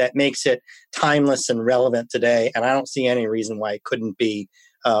makes it timeless and relevant today, and I don't see any reason why it couldn't be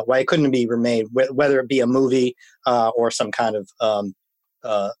remade, whether it be a movie or some kind of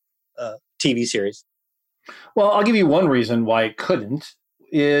TV series. Well, I'll give you one reason why it couldn't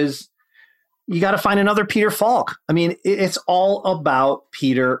is you got to find another Peter Falk. It's all about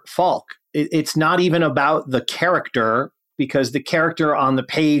Peter Falk. It's not even about the character, because the character on the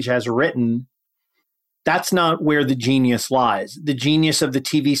page has written. That's not where the genius lies. The genius of the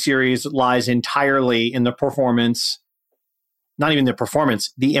TV series lies entirely in the performance. Not even the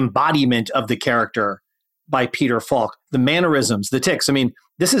performance, the embodiment of the character by Peter Falk, the mannerisms, the tics.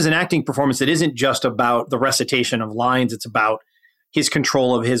 This is an acting performance that isn't just about the recitation of lines. It's about his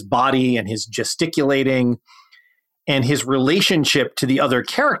control of his body and his gesticulating, and his relationship to the other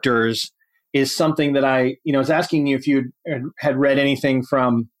characters is something that I was asking you if you had read anything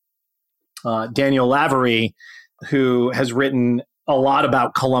from Daniel Lavery, who has written a lot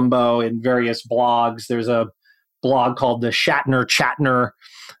about Columbo in various blogs. There's a blog called the Shatner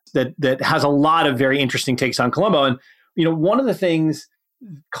that has a lot of very interesting takes on Columbo. And, one of the things,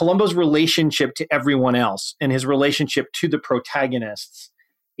 Columbo's relationship to everyone else and his relationship to the protagonists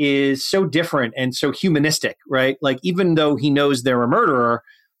is so different and so humanistic, right? Like, even though he knows they're a murderer,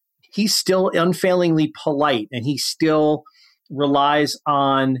 he's still unfailingly polite, and he still relies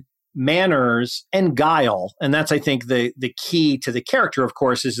on manners and guile. And that's, I think, the key to the character, of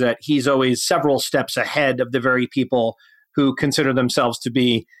course, is that he's always several steps ahead of the very people who consider themselves to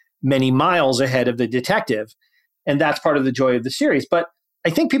be many miles ahead of the detective. And that's part of the joy of the series. But I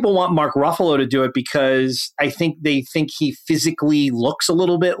think people want Mark Ruffalo to do it because I think they think he physically looks a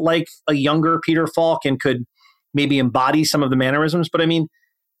little bit like a younger Peter Falk and could maybe embody some of the mannerisms. But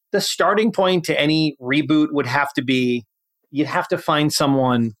the starting point to any reboot would have to be, you'd have to find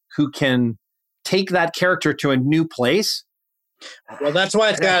someone who can take that character to a new place. Well, that's why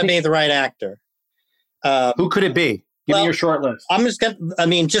it's got to be the right actor. Who could it be? Give me your short list. I'm just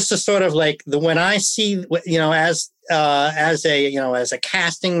just to sort of like when I see, as a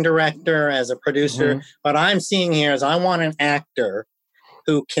casting director, as a producer, what I'm seeing here is I want an actor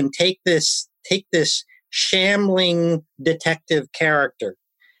who can take this shambling detective character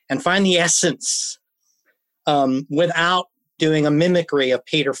and find the essence without doing a mimicry of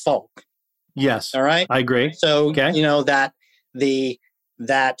Peter Falk. Yes. All right. I agree. So, that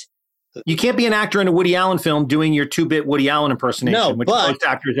you can't be an actor in a Woody Allen film doing your 2-bit Woody Allen impersonation, which most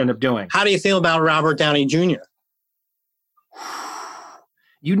actors end up doing. How do you feel about Robert Downey Jr.?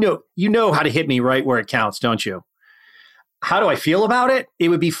 You know how to hit me right where it counts, don't you? How do I feel about it? It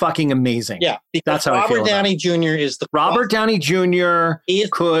would be fucking amazing. Yeah, that's how I feel. Robert Downey Jr. is the Robert Downey Jr. He is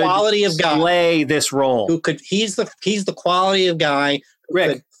could the quality of guy play this role. He's the quality of guy.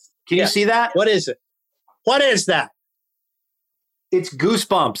 Rick, can you see that? What is it? What is that? It's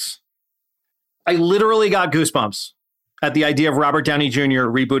goosebumps. I literally got goosebumps at the idea of Robert Downey Jr.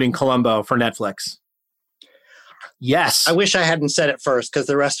 rebooting Columbo for Netflix. Yes. I wish I hadn't said it first because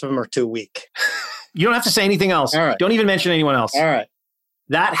the rest of them are too weak. You don't have to say anything else. All right. Don't even mention anyone else. All right.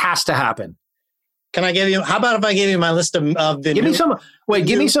 That has to happen. Can I give you? How about if I give you my list of the? Give me some. Wait.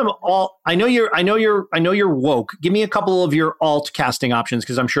 Give me some alt. I know you're woke. Give me a couple of your alt casting options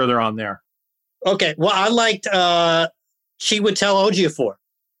because I'm sure they're on there. Okay. Well, I liked Chiwetel Ejiofor.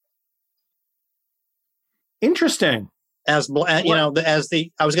 Interesting. I was going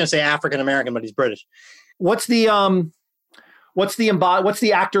to say African American, but he's British. What's the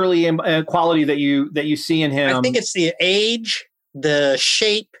actorly quality that you see in him? I think it's the age, the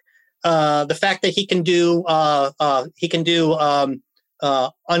shape, the fact that he can do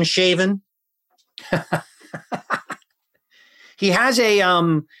unshaven. He has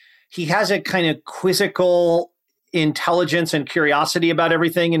a kind of quizzical intelligence and curiosity about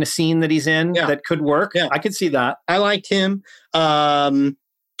everything in a scene that he's in that could work. Yeah. I could see that. I liked him. I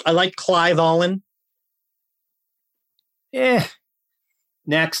liked Clive Owen.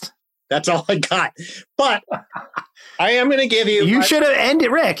 Next. That's all I got. But I am going to give you. You should have ended,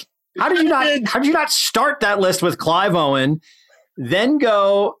 Rick. How did you not start that list with Clive Owen, then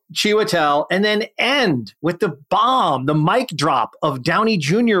go Chiwetel, and then end with the bomb, the mic drop of Downey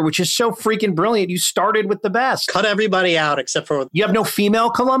Jr., which is so freaking brilliant. You started with the best. Cut everybody out except for. You have no female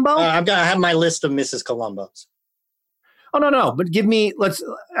Columbo? I have my list of Mrs. Columbos. Oh, no. But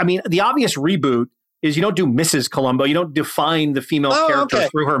the obvious reboot is you don't do Mrs. Columbo. You don't define the female character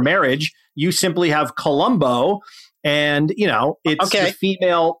through her marriage. You simply have Columbo, and, it's the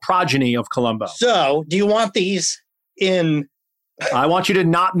female progeny of Columbo. So, do you want these in... I want you to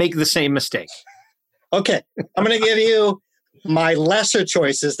not make the same mistake. Okay. I'm going to give you my lesser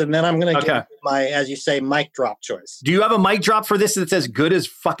choices, and then I'm going to give you my, as you say, mic drop choice. Do you have a mic drop for this that's as good as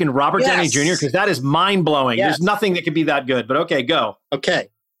fucking Robert Downey Jr.? Because that is mind-blowing. Yes. There's nothing that could be that good, but okay, go. Okay.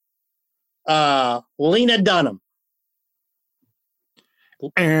 Lena Dunham.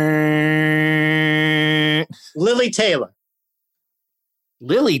 Lily Taylor.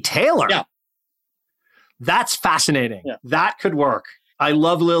 Lily Taylor? Yeah. That's fascinating. Yeah. That could work. I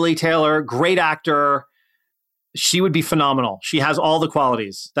love Lily Taylor. Great actor. She would be phenomenal. She has all the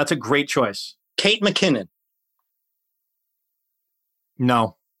qualities. That's a great choice. Kate McKinnon.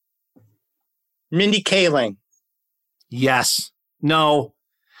 No. Mindy Kaling. Yes. No.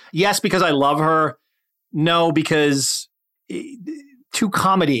 Yes, because I love her. No, because too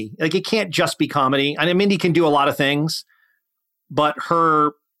comedy. Like, it can't just be comedy. I mean, Mindy can do a lot of things, but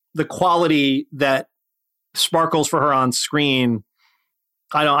the quality that sparkles for her on screen,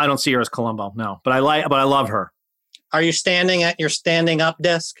 I don't see her as Columbo. No, but I love her. Are you standing at your standing up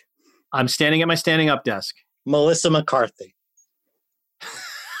desk? I'm standing at my standing up desk. Melissa McCarthy.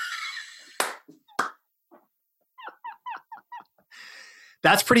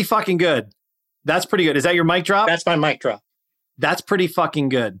 That's pretty fucking good. That's pretty good. Is that your mic drop? That's my mic drop. That's pretty fucking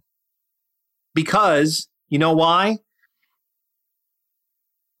good. Because, you know why?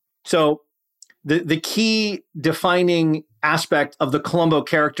 So the key defining aspect of the Columbo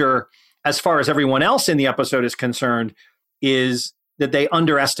character, as far as everyone else in the episode is concerned, is that they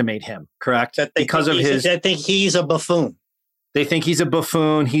underestimate him, correct? I think he's a buffoon. They think he's a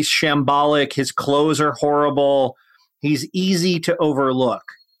buffoon. He's shambolic. His clothes are horrible. He's easy to overlook.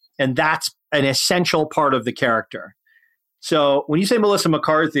 And that's an essential part of the character. So when you say Melissa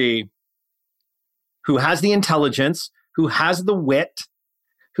McCarthy, who has the intelligence, who has the wit,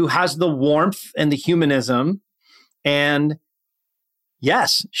 who has the warmth and the humanism, and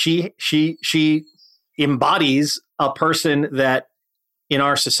yes, she embodies a person that in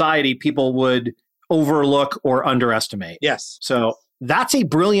our society people would overlook or underestimate. Yes. So that's a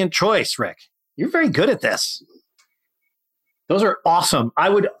brilliant choice, Rick. You're very good at this. Those are awesome.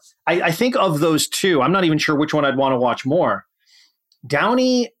 I think of those two. I'm not even sure which one I'd want to watch more.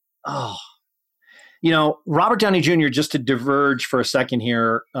 Downey, Robert Downey Jr., just to diverge for a second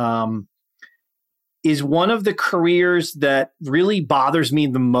here, is one of the careers that really bothers me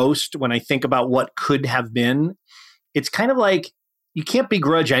the most when I think about what could have been. It's kind of like you can't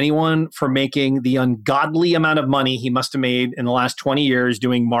begrudge anyone for making the ungodly amount of money he must have made in the last 20 years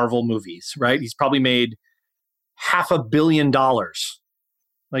doing Marvel movies, right? He's probably made $500 million.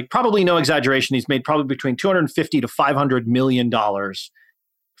 Like, probably no exaggeration. He's made probably between $250 to $500 million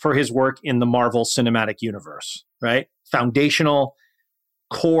for his work in the Marvel Cinematic Universe, right? Foundational,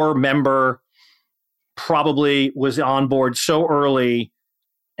 core member, probably was on board so early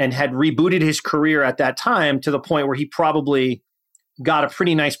and had rebooted his career at that time to the point where he probably got a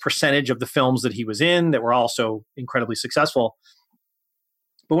pretty nice percentage of the films that he was in that were also incredibly successful.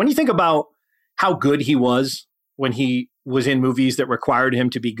 But when you think about how good he was when he was in movies that required him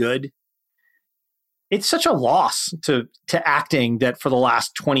to be good, it's such a loss to acting that for the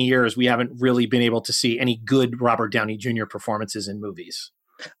last 20 years, we haven't really been able to see any good Robert Downey Jr. performances in movies.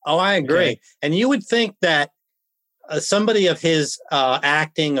 Oh, I agree. Okay. And you would think that somebody of his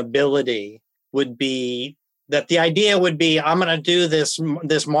acting ability would be, that the idea would be, I'm going to do this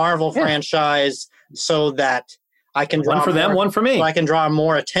Marvel franchise so that I can draw one for them, one for me. So I can draw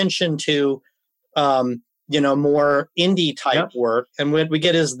more attention to, more indie type work. And what we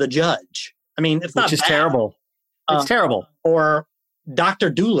get is The Judge. I mean, it's not Which is terrible. It's terrible. Or Dr.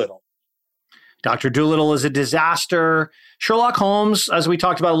 Dolittle. Dr. Dolittle is a disaster. Sherlock Holmes, as we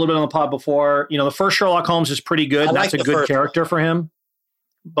talked about a little bit on the pod before, the first Sherlock Holmes is pretty good. That's a good character for him.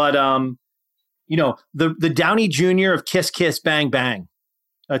 But, the Downey Jr. of Kiss Kiss Bang Bang.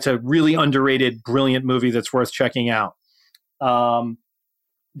 That's a really underrated, brilliant movie that's worth checking out.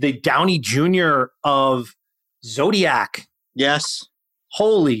 The Downey Jr. of Zodiac. Yes.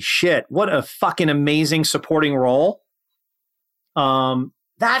 Holy shit. What a fucking amazing supporting role.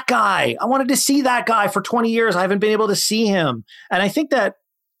 That guy, I wanted to see that guy for 20 years. I haven't been able to see him. And I think that,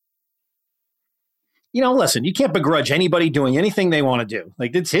 listen, you can't begrudge anybody doing anything they want to do.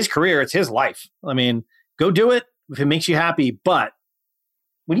 Like, it's his career. It's his life. I mean, go do it if it makes you happy. But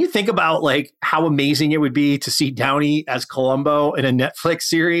when you think about like how amazing it would be to see Downey as Columbo in a Netflix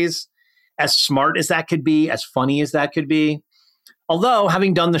series, as smart as that could be, as funny as that could be, although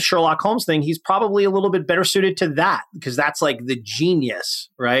having done the Sherlock Holmes thing, he's probably a little bit better suited to that because that's like the genius,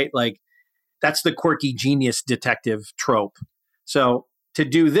 right? Like that's the quirky genius detective trope. So to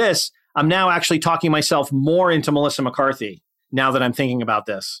do this, I'm now actually talking myself more into Melissa McCarthy now that I'm thinking about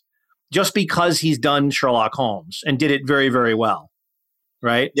this, just because he's done Sherlock Holmes and did it very, very well.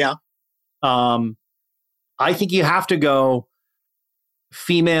 Right? Yeah. I think you have to go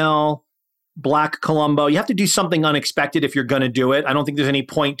female, Black Columbo. You have to do something unexpected if you're going to do it. I don't think there's any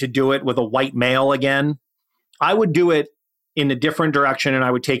point to do it with a white male again. I would do it in a different direction, and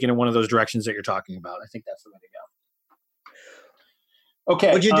I would take it in one of those directions that you're talking about. I think that's the way to go.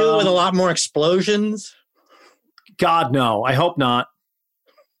 Okay. Would you do it with a lot more explosions? God, no. I hope not.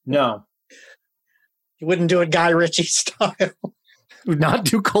 No. You wouldn't do it Guy Ritchie style. Would not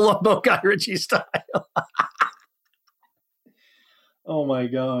do Columbo Guy Ritchie style. Oh my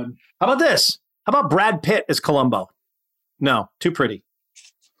God. How about this? How about Brad Pitt as Columbo? No, too pretty.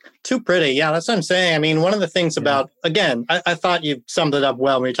 Too pretty. Yeah, that's what I'm saying. I mean, one of the things about, again, I thought you summed it up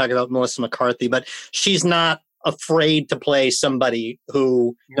well when you're talking about Melissa McCarthy, but she's not afraid to play somebody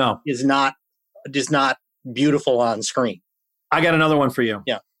who is not beautiful on screen. I got another one for you.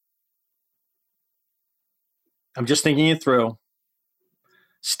 Yeah. I'm just thinking it through.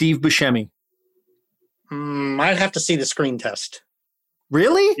 Steve Buscemi. I'd have to see the screen test.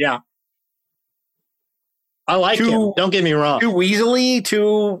 Really? Yeah. I like him. Don't get me wrong. Too weaselly,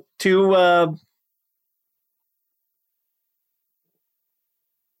 too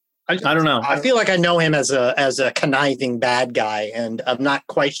I don't know. I feel like I know him as a conniving bad guy, and I'm not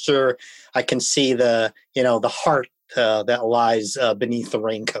quite sure I can see the heart that lies beneath the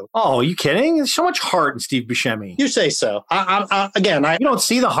raincoat. Oh, are you kidding? There's so much heart in Steve Buscemi. You say so. You don't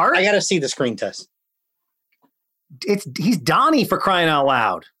see the heart? I got to see the screen test. He's Donnie, for crying out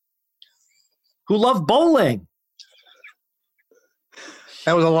loud, who loved bowling.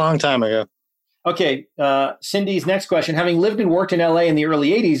 That was a long time ago. Okay, Cindy's next question. Having lived and worked in LA in the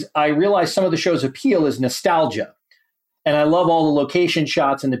early 80s, I realized some of the show's appeal is nostalgia. And I love all the location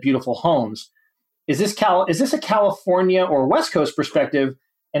shots and the beautiful homes. Is this a California or West Coast perspective?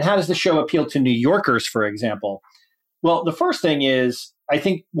 And how does the show appeal to New Yorkers, for example? Well, the first thing is, I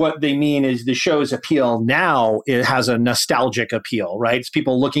think what they mean is the show's appeal now, it has a nostalgic appeal, right? It's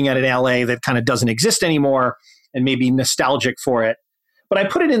people looking at an LA that kind of doesn't exist anymore and maybe nostalgic for it. But I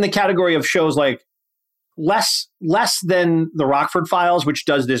put it in the category of shows like less than The Rockford Files, which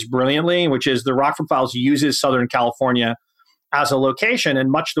does this brilliantly, which is The Rockford Files uses Southern California as a location, and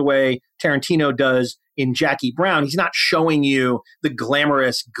much the way Tarantino does in Jackie Brown. He's not showing you the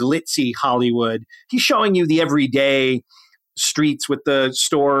glamorous, glitzy Hollywood. He's showing you the everyday streets with the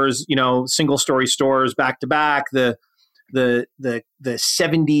stores, single story stores back to back, the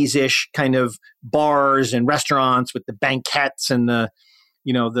 70s-ish kind of bars and restaurants with the banquettes and the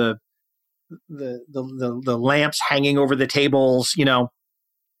lamps hanging over the tables,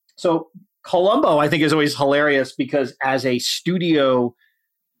 So Columbo, I think, is always hilarious because as a studio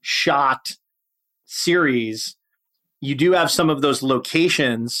shot series, you do have some of those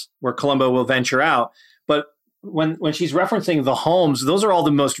locations where Columbo will venture out. But when she's referencing the homes, those are all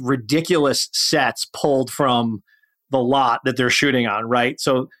the most ridiculous sets pulled from the lot that they're shooting on, right?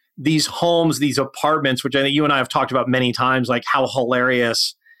 So these homes, these apartments, which I think you and I have talked about many times, like how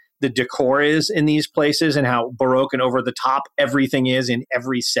hilarious the decor is in these places and how Baroque and over the top everything is in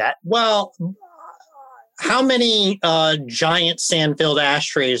every set. Well, how many giant sand-filled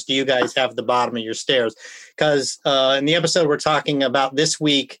ashtrays do you guys have at the bottom of your stairs? Because in the episode we're talking about this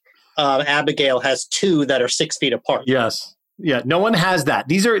week, Abigail has 2 that are 6 feet apart. Yes. Yeah. No one has that.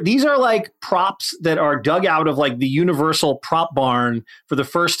 These are like props that are dug out of like the Universal prop barn for the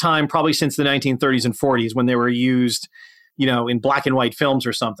first time, probably since the 1930s and 40s when they were used, in black and white films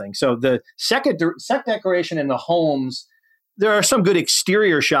or something. So the set decoration in the homes, there are some good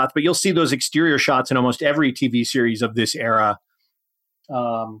exterior shots, but you'll see those exterior shots in almost every TV series of this era.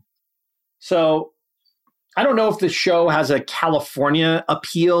 So I don't know if the show has a California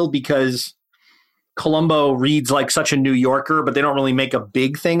appeal because Columbo reads like such a New Yorker, but they don't really make a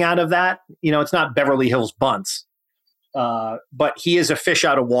big thing out of that. It's not Beverly Hills Bunts. But he is a fish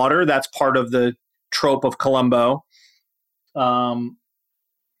out of water. That's part of the trope of Columbo. So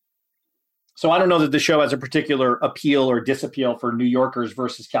I don't know that the show has a particular appeal or disappeal for New Yorkers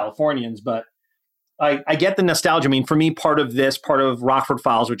versus Californians, but I get the nostalgia. I mean, for me, part of Rockford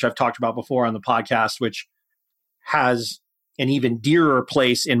Files, which I've talked about before on the podcast, which has an even dearer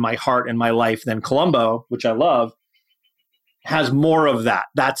place in my heart and my life than Columbo, which I love, has more of that.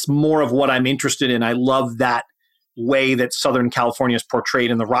 That's more of what I'm interested in. I love that way that Southern California is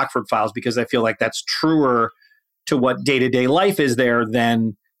portrayed in the Rockford Files because I feel like that's truer to what day-to-day life is there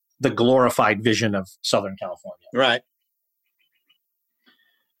than the glorified vision of Southern California. Right.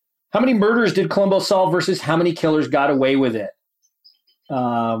 How many murders did Columbo solve versus how many killers got away with it?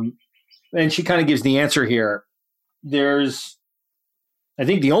 And she kind of gives the answer here. There's, I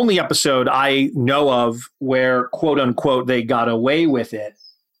think the only episode I know of where, quote unquote, they got away with it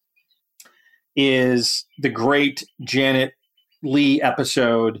is the great Janet Leigh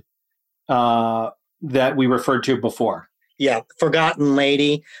episode that we referred to before. Yeah, Forgotten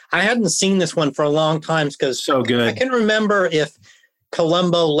Lady. I hadn't seen this one for a long time because so good. I can remember if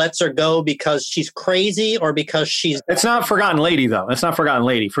Columbo lets her go because she's crazy or because she's... It's not Forgotten Lady, though. It's not Forgotten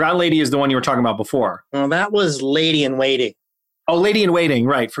Lady. Forgotten Lady is the one you were talking about before. Well, that was Lady in Waiting. Oh, Lady in Waiting,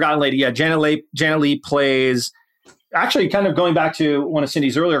 right. Forgotten Lady. Yeah, Janet Leigh plays... Actually, kind of going back to one of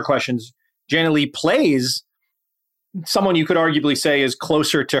Cindy's earlier questions, Janet Leigh plays someone you could arguably say is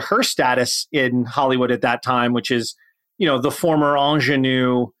closer to her status in Hollywood at that time, which is, the former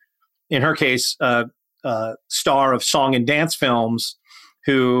ingenue, in her case, star of song and dance films,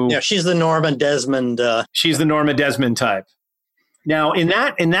 who... Yeah, she's the Norma Desmond. She's the Norma Desmond type. Now, in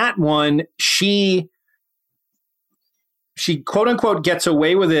that one, she quote unquote gets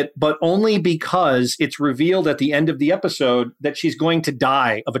away with it, but only because it's revealed at the end of the episode that she's going to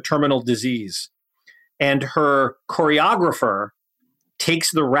die of a terminal disease. And her choreographer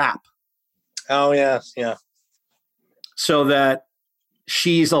takes the rap. Oh, yes, yeah. So that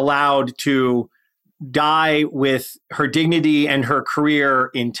she's allowed to die with her dignity and her career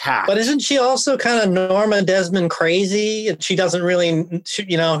intact. But isn't she also kind of Norma Desmond crazy? She doesn't really,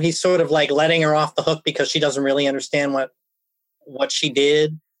 he's sort of like letting her off the hook because she doesn't really understand what she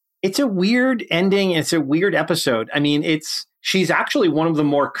did. It's a weird ending. It's a weird episode. I mean, she's actually one of the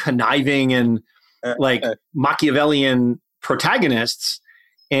more conniving and Machiavellian protagonists.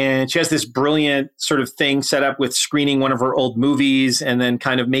 And she has this brilliant sort of thing set up with screening one of her old movies and then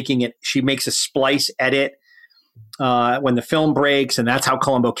kind of she makes a splice edit when the film breaks. And that's how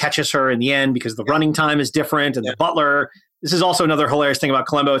Columbo catches her in the end because the running time is different. And the butler, this is also another hilarious thing about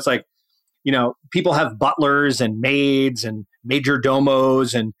Columbo. It's like, people have butlers and maids and major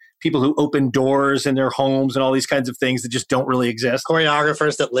domos and people who open doors in their homes and all these kinds of things that just don't really exist.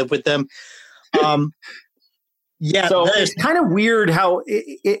 Choreographers that live with them. Yeah. So it's kind of weird how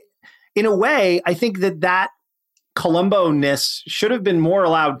it in a way, I think that Columbo-ness should have been more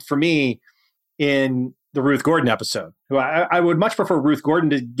allowed for me in the Ruth Gordon episode. Who I would much prefer Ruth Gordon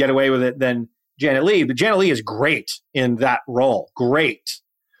to get away with it than Janet Leigh, but Janet Leigh is great in that role. Great.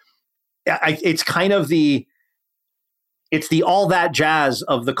 It's kind of it's the all that jazz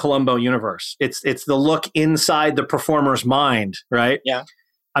of the Columbo universe. It's the look inside the performer's mind, right? Yeah.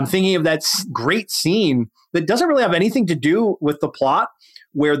 I'm thinking of that great scene that doesn't really have anything to do with the plot,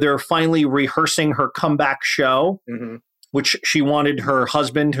 where they're finally rehearsing her comeback show, which she wanted her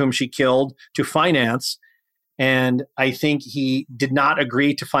husband, whom she killed, to finance. And I think he did not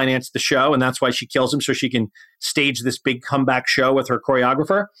agree to finance the show, and that's why she kills him, so she can stage this big comeback show with her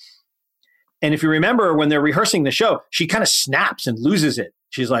choreographer. And if you remember, when they're rehearsing the show, she kind of snaps and loses it.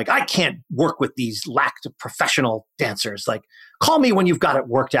 She's like, I can't work with these lack of professional dancers. Like, call me when you've got it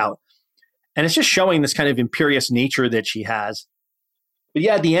worked out. And it's just showing this kind of imperious nature that she has. But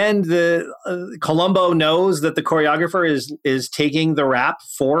yeah, at the end, the Columbo knows that the choreographer is taking the rap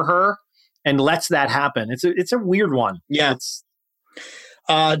for her and lets that happen. It's a weird one. Yeah.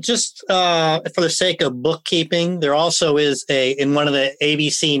 Just for the sake of bookkeeping, there also is in one of the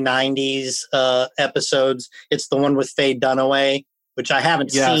ABC 90s episodes, it's the one with Faye Dunaway, which I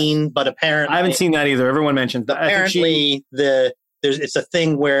haven't seen, but apparently I haven't seen that either. Everyone mentioned that. Apparently, it's a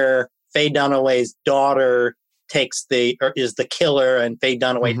thing where Faye Dunaway's daughter is the killer, and Faye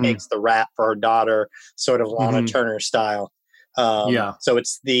Dunaway takes the rap for her daughter, sort of Lana Turner style. So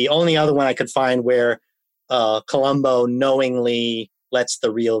it's the only other one I could find where Columbo knowingly lets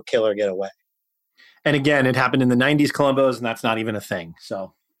the real killer get away. And again, it happened in the 90s Columbos, and that's not even a thing.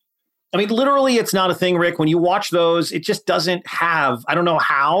 So, I mean, literally, it's not a thing, Rick. When you watch those, it just doesn't have, I don't know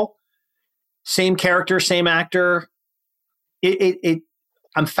how, same character, same actor.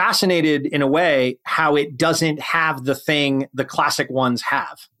 I'm fascinated in a way how it doesn't have the thing the classic ones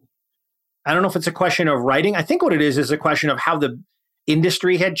have. I don't know if it's a question of writing. I think what it is a question of how the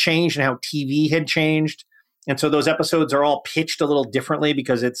industry had changed and how TV had changed. And so those episodes are all pitched a little differently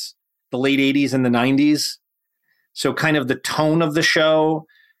because it's the late 80s and the 90s. So kind of the tone of the show,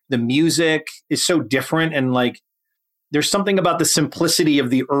 the music is so different. And like, there's something about the simplicity of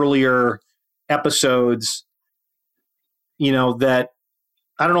the earlier episodes, that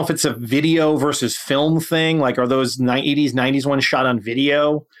I don't know if it's a video versus film thing. Like, are those 80s, 90s ones shot on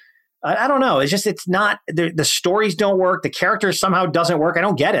video? I don't know. It's not, the stories don't work. The characters somehow doesn't work. I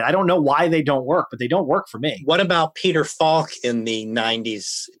don't get it. I don't know why they don't work, but they don't work for me. What about Peter Falk in the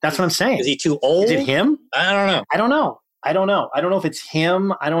 90s? That's what I'm saying. Is he too old? Is it him? I don't know. I don't know if it's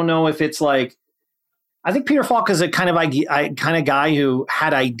him. I don't know if it's like, I think Peter Falk is a kind of guy who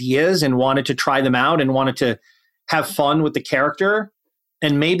had ideas and wanted to try them out and wanted to have fun with the character.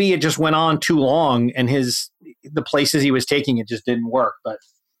 And maybe it just went on too long and the places he was taking it just didn't work. But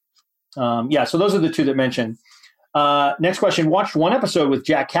so those are the two that mentioned. Next question. Watched one episode with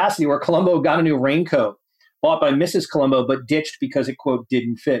Jack Cassidy where Columbo got a new raincoat bought by Mrs. Columbo, but ditched because it, quote,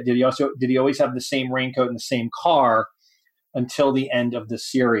 didn't fit. Did he always have the same raincoat in the same car until the end of the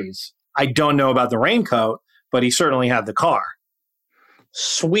series? I don't know about the raincoat, but he certainly had the car.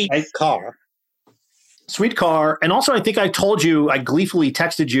 Sweet car. And also, I think I told you, I gleefully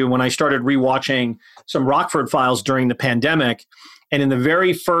texted you when I started rewatching some Rockford Files during the pandemic. And in the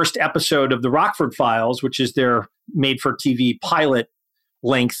very first episode of the Rockford Files, which is their made-for-TV pilot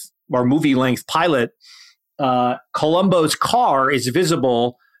length or movie-length pilot, Columbo's car is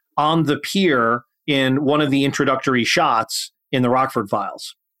visible on the pier in one of the introductory shots in the Rockford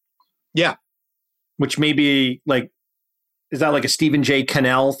Files. Yeah. Which may be like, is that like a Stephen J.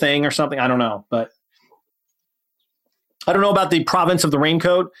 Cannell thing or something? I don't know. But I don't know about the province of the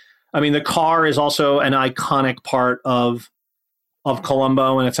raincoat. I mean, the car is also an iconic part of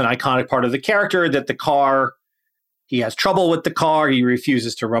Columbo, and it's an iconic part of the character that the car, he has trouble with the car. He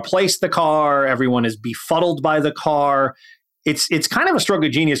refuses to replace the car. Everyone is befuddled by the car. It's kind of a stroke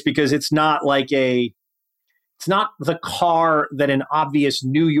of genius because it's not the car that an obvious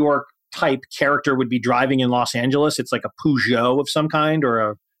New York type character would be driving in Los Angeles. It's like a Peugeot of some kind or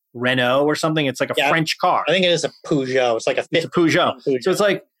a Renault or something. It's like a French car. I think it is a Peugeot. It's like a Peugeot. So it's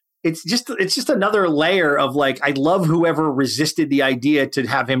like, it's just another layer of like, I love whoever resisted the idea to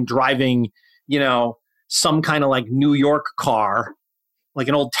have him driving, some kind of like New York car, like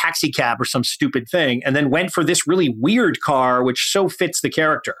an old taxi cab or some stupid thing, and then went for this really weird car, which so fits the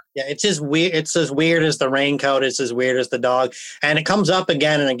character. Yeah, it's as weird. It's as weird as the raincoat. It's as weird as the dog, and it comes up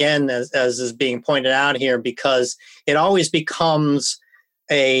again and again as is being pointed out here because it always becomes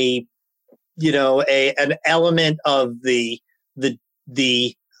an element of the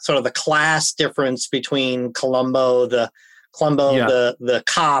sort of the class difference between Columbo, the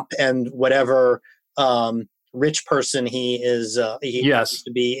cop, and whatever rich person he is used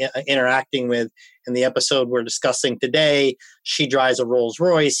to be interacting with. In the episode we're discussing today, she drives a Rolls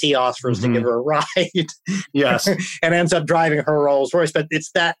Royce. He offers to give her a ride. Yes. And ends up driving her Rolls Royce. But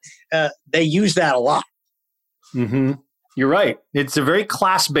it's that they use that a lot. Mm-hmm. You're right. It's a very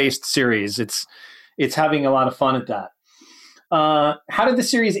class-based series. It's having a lot of fun at that. How did the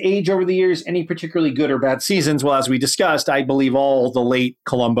series age over the years? Any particularly good or bad seasons? Well, as we discussed, I believe all the late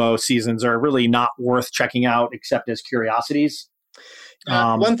Columbo seasons are really not worth checking out except as curiosities.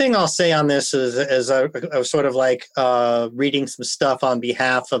 One thing I'll say on this is I was sort of like reading some stuff on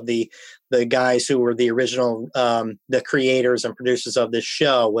behalf of the guys who were the original, the creators and producers of this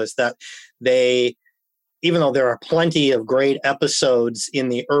show, was that they, even though there are plenty of great episodes in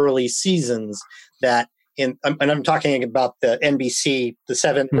the early seasons, that and I'm talking about the NBC,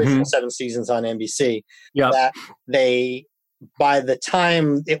 the original 7 seasons on NBC, that they, by the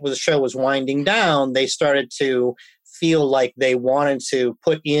time the show was winding down, they started to feel like they wanted to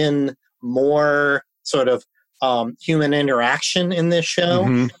put in more sort of human interaction in this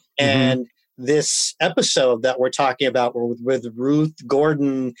show. And this episode that we're talking about with Ruth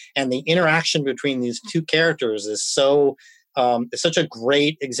Gordon and the interaction between these two characters is it's such a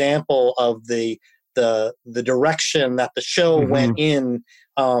great example of the direction that the show went in,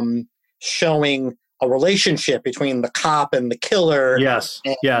 showing a relationship between the cop and the killer. Yes.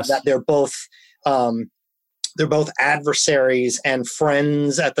 That they're both adversaries and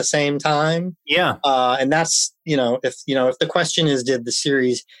friends at the same time. Yeah. And that's, if the question is, did the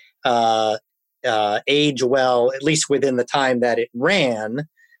series age well, at least within the time that it ran,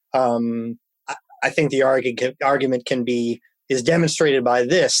 I think the argument is demonstrated by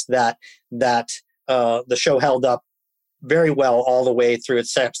this, that the show held up very well all the way through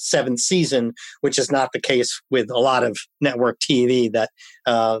its 7th season, which is not the case with a lot of network TV that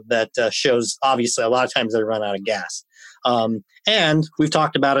shows, obviously, a lot of times they run out of gas. And we've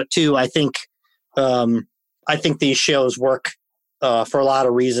talked about it too. I think these shows work for a lot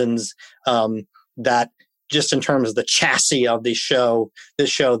of reasons, that just in terms of the chassis of this show,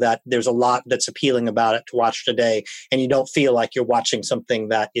 that there's a lot that's appealing about it to watch today, and you don't feel like you're watching something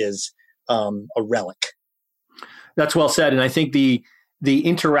that is a relic. That's well said. And I think the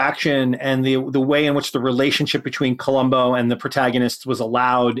interaction and the way in which the relationship between Columbo and the protagonists was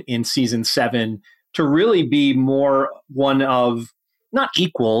allowed in season 7 to really be more one of, not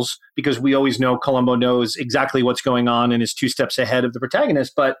equals, because we always know Columbo knows exactly what's going on and is 2 steps ahead of the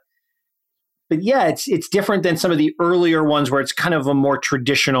protagonist. But yeah, it's different than some of the earlier ones where it's kind of a more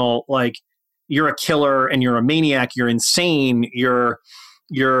traditional, like, you're a killer and you're a maniac, you're insane, you're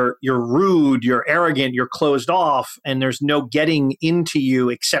rude, you're arrogant, you're closed off, and there's no getting into you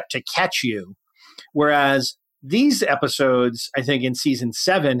except to catch you. Whereas these episodes, I think in season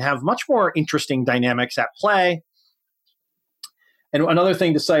 7, have much more interesting dynamics at play. And another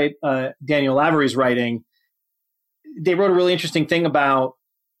thing to cite Daniel Lavery's writing, they wrote a really interesting thing about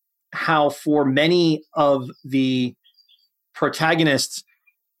how for many of the protagonists,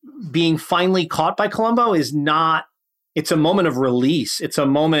 being finally caught by Columbo is not, it's a moment of release. It's a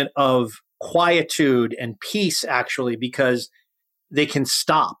moment of quietude and peace, actually, because they can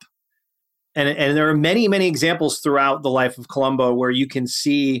stop. And there are many, many examples throughout the life of Columbo where you can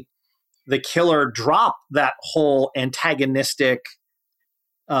see the killer drop that whole antagonistic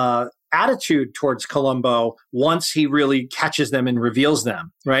attitude towards Columbo once he really catches them and reveals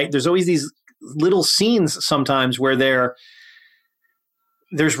them, right? There's always these little scenes sometimes where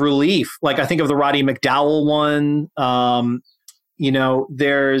there's relief. Like I think of the Roddy McDowall one.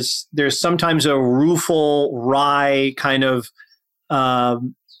 There's sometimes a rueful, wry kind of,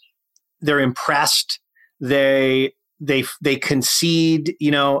 they're impressed. They concede,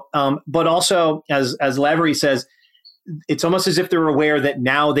 but also as Lavery says, it's almost as if they're aware that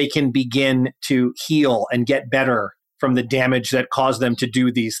now they can begin to heal and get better from the damage that caused them to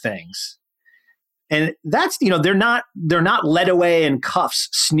do these things. And that's, they're not led away in cuffs,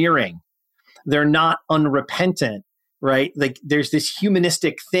 sneering. They're not unrepentant, right? Like there's this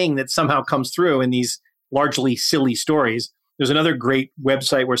humanistic thing that somehow comes through in these largely silly stories. There's another great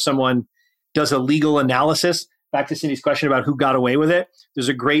website where someone does a legal analysis. Back to Cindy's question about who got away with it. There's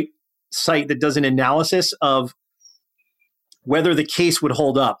a great site that does an analysis of whether the case would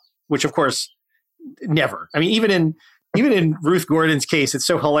hold up, which of course, never. I mean, even in Ruth Gordon's case, it's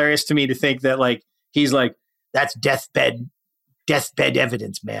so hilarious to me to think that he's like, that's deathbed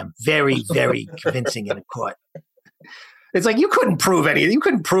evidence, ma'am. Very, very convincing in a court. It's like, you couldn't prove anything. You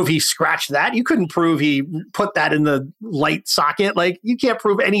couldn't prove he scratched that. You couldn't prove he put that in the light socket. Like, you can't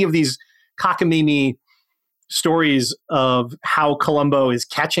prove any of these cockamamie stories of how Columbo is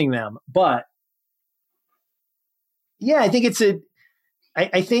catching them. But yeah, I think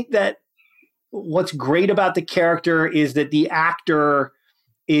I think that what's great about the character is that the actor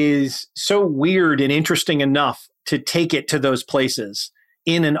is so weird and interesting enough to take it to those places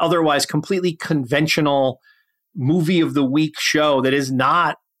in an otherwise completely conventional movie of the week show that is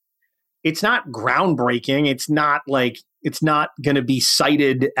not, it's not groundbreaking. It's not going to be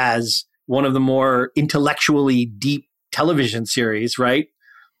cited as one of the more intellectually deep television series, right?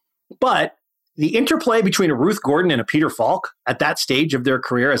 But the interplay between a Ruth Gordon and a Peter Falk at that stage of their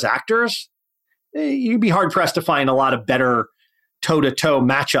career as actors, you'd be hard pressed to find a lot of better toe-to-toe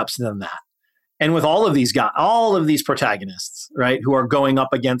matchups than that. And with all of these guys, all of these protagonists, right, who are going up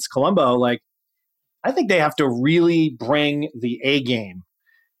against Columbo, like, I think they have to really bring the A game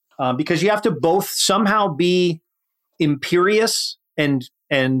because you have to both somehow be imperious and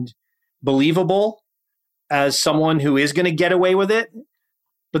believable as someone who is going to get away with it.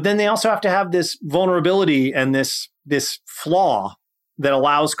 But then they also have to have this vulnerability and this flaw that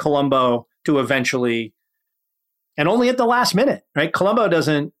allows Columbo to eventually, and only at the last minute, right? Columbo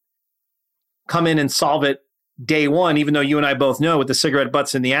doesn't come in and solve it day one, even though you and I both know with the cigarette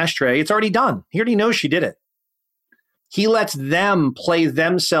butts in the ashtray, it's already done. He already knows she did it. He lets them play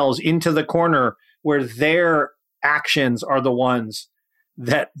themselves into the corner where their actions are the ones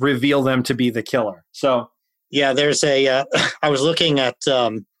that reveal them to be the killer. So, yeah, there's I was looking at,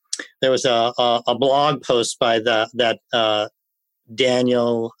 there was a blog post by that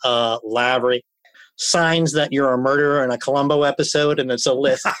Daniel Lavery, signs that you're a murderer in a Columbo episode, and it's a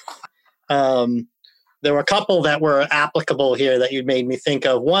list. There were a couple that were applicable here that you made me think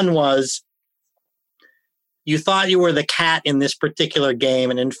of. One was, you thought you were the cat in this particular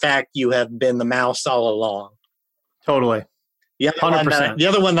game, and in fact, you have been the mouse all along. Totally. The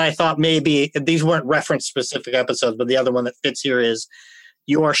other one that I thought maybe, these weren't reference specific episodes, but the other one that fits here is,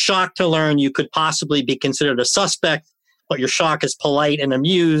 you are shocked to learn you could possibly be considered a suspect, but your shock is polite and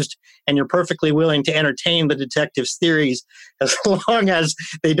amused, and you're perfectly willing to entertain the detective's theories as long as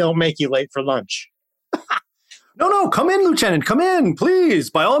they don't make you late for lunch. No, come in, Lieutenant. Come in, please,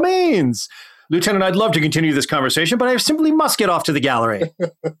 by all means. Lieutenant, I'd love to continue this conversation, but I simply must get off to the gallery.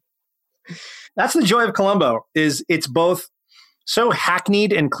 That's the joy of Columbo, is it's both so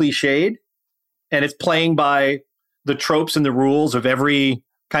hackneyed and cliched, and it's playing by the tropes and the rules of every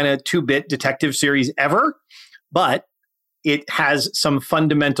kind of 2-bit detective series ever, but it has some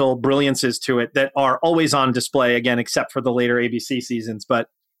fundamental brilliances to it that are always on display, again, except for the later ABC seasons. But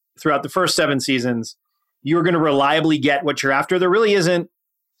throughout the first 7 seasons, you're going to reliably get what you're after. There really isn't,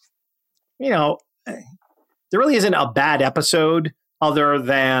 there really isn't a bad episode other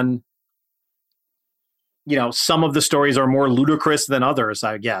than, some of the stories are more ludicrous than others,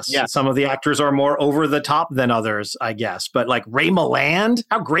 I guess. Yeah. Some of the actors are more over the top than others, I guess. But like Ray Milland,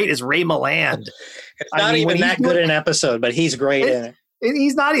 how great is Ray Milland? It's not even that good an episode, but he's great in it.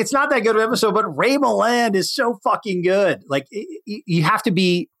 It's not that good of an episode, but Ray Milland is so fucking good. Like, you have to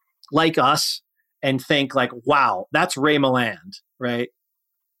be like us and think like, wow, that's Ray Milland, right?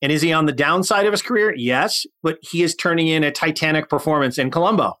 And is he on the downside of his career? Yes, but he is turning in a titanic performance in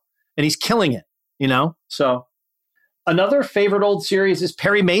Columbo, and he's killing it, So another favorite old series is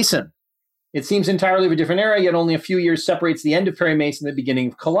Perry Mason. It seems entirely of a different era, yet only a few years separates the end of Perry Mason and the beginning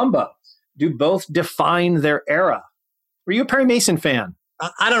of Columbo. Do both define their era? Were you a Perry Mason fan?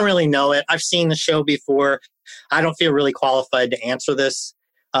 I don't really know it. I've seen the show before. I don't feel really qualified to answer this.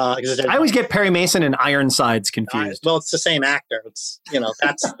 I always get Perry Mason and Ironsides confused. Well, it's the same actor. It's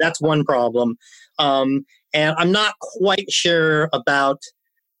that's one problem. And I'm not quite sure about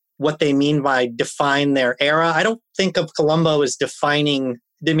what they mean by define their era. I don't think of Columbo as defining.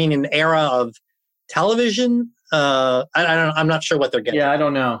 They mean an era of television. I'm not sure what they're getting. Yeah, I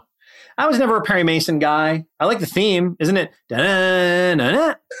don't know. I was never a Perry Mason guy. I like the theme, isn't it? Is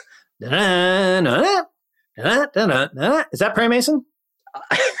that Perry Mason?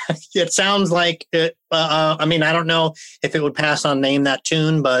 It sounds like it. I don't know if it would pass on Name That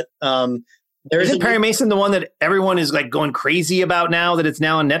Tune, but isn't Perry Mason the one that everyone is like going crazy about now that it's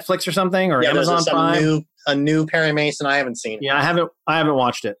now on Netflix or something, or Amazon Prime? A new Perry Mason. I haven't seen it. Yeah, I haven't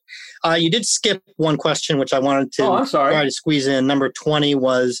watched it. You did skip one question, which I wanted to try to squeeze in. Number 20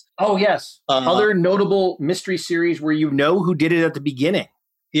 was. Oh yes, other notable mystery series where you know who did it at the beginning.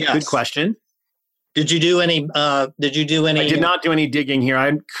 Yeah, good question. Did you do any? I did not do any digging here.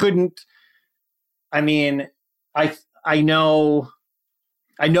 I couldn't. I mean, I know.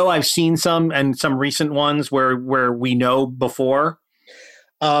 I know I've seen some and some recent ones where we know before.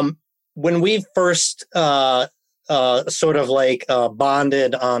 When we first sort of like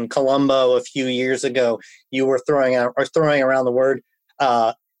bonded on Columbo a few years ago, you were throwing around the word.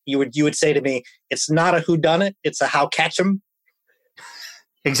 You would say to me, "It's not a whodunit; it's a how catch 'em."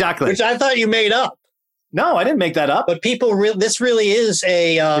 Exactly, which I thought you made up. No, I didn't make that up. But this really is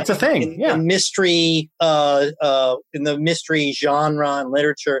it's a thing. In mystery, in the mystery genre and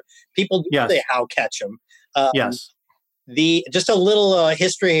literature, people do say how catch 'em. Yes. Just a little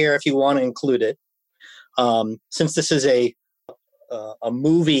history here, if you want to include it. Since this is a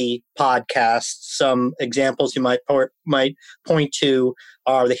movie podcast, some examples you might point to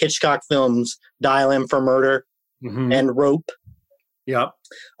are the Hitchcock films "Dial M for Murder" and "Rope." Yep.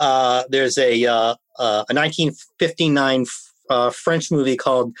 There's a 1959 French movie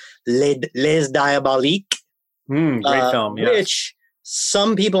called Les Diaboliques. Great film, yes. Which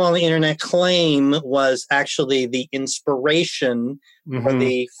some people on the internet claim was actually the inspiration for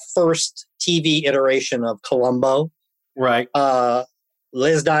the first TV iteration of Columbo. Right.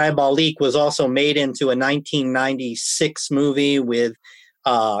 Les Diaboliques was also made into a 1996 movie with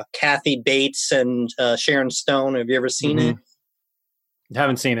Kathy Bates and Sharon Stone. Have you ever seen it?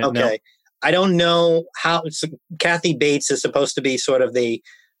 Haven't seen it. Okay. No. I don't know how Kathy Bates is supposed to be sort of the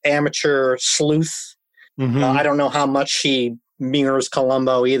amateur sleuth. I don't know how much she mirrors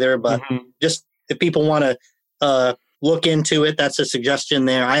Columbo either, but just if people want to look into it, that's a suggestion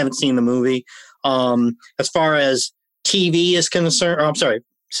there. I haven't seen the movie. As far as TV is concerned,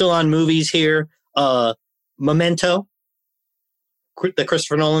 still on movies here, Memento, the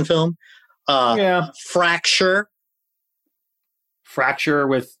Christopher Nolan film. Fracture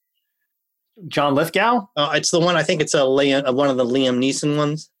with John Lithgow? It's the one, I think it's one of the Liam Neeson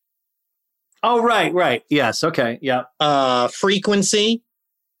ones. Oh, right. Yes. Okay. Yeah. Frequency.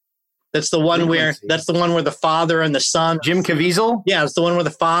 That's the one where the father and the son. Jim Caviezel? Yeah, it's the one where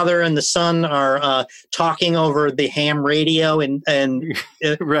the father and the son are talking over the ham radio and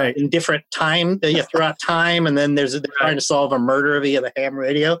right in different time throughout time, and then they're trying to solve a murder via the ham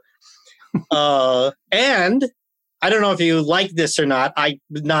radio. And I don't know if you like this or not. I'm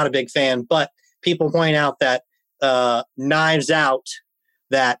not a big fan, but people point out that Knives Out,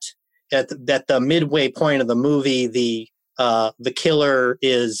 that at the midway point of the movie, the killer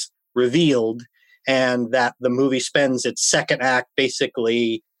is revealed, and that the movie spends its second act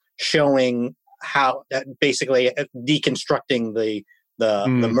basically showing how, basically deconstructing the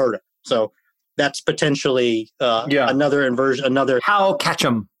murder. So that's potentially another inversion, another how catch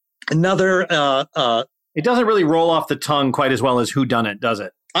 'em. Another it doesn't really roll off the tongue quite as well as Whodunit, does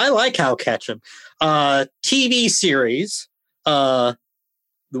it? I like How Catch 'Em. TV series,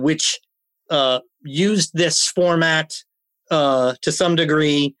 which used this format to some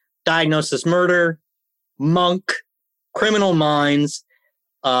degree: Diagnosis Murder, Monk, Criminal Minds,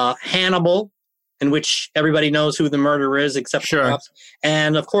 Hannibal, in which everybody knows who the murderer is except for cops,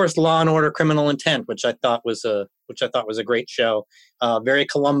 and of course Law and Order: Criminal Intent, which I thought was a great show. Very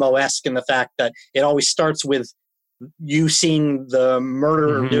Columbo-esque in the fact that it always starts with you seeing the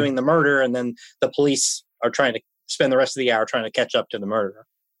murderer doing the murder, and then the police are trying to spend the rest of the hour trying to catch up to the murderer.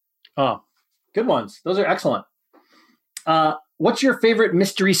 Oh, good ones. Those are excellent. What's your favorite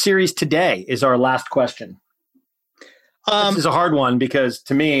mystery series today is our last question. This is a hard one because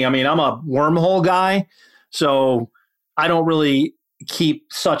to me, I mean, I'm a wormhole guy, so I don't really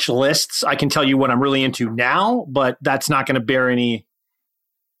keep such lists. I can tell you what I'm really into now, but that's not going to bear any.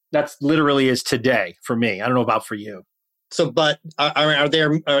 That's literally is today for me. I don't know about for you. So, but are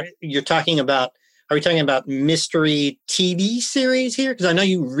we talking about mystery TV series here? Because I know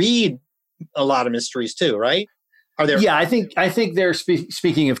you read a lot of mysteries too, right? Are there? Yeah, I think they're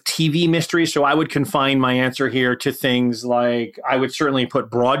speaking of TV mysteries. So I would confine my answer here to things like I would certainly put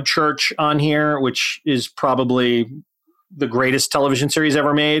Broadchurch on here, which is probably the greatest television series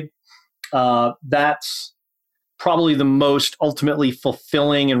ever made. That's probably the most ultimately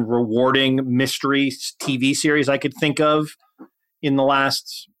fulfilling and rewarding mystery TV series I could think of in the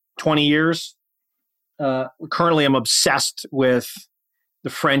last 20 years. Currently, I'm obsessed with the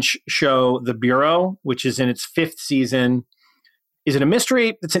French show The Bureau, which is in its 5th season. Is it a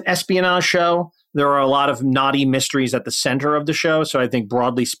mystery? It's an espionage show. There are a lot of naughty mysteries at the center of the show. So I think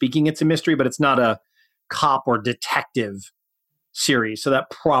broadly speaking, it's a mystery, but it's not a cop or detective series. So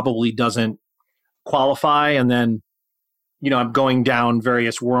that probably doesn't qualify. And then, I'm going down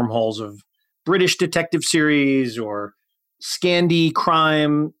various wormholes of British detective series or Scandi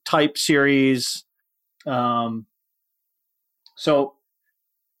crime type series. So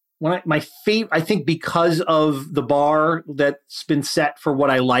I think because of the bar that's been set for what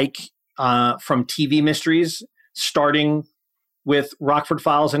I like from TV mysteries, starting with Rockford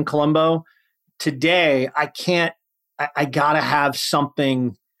Files and Columbo, today I gotta have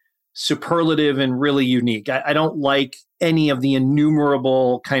something superlative and really unique. I don't like any of the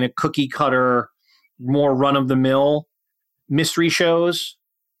innumerable kind of cookie cutter, more run of the mill mystery shows.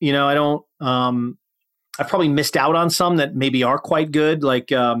 I don't, I've probably missed out on some that maybe are quite good,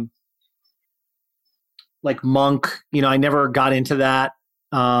 like Monk. I never got into that.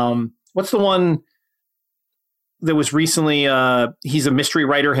 What's the one that was recently? He's a mystery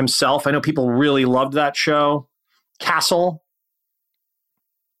writer himself. I know people really loved that show. Castle.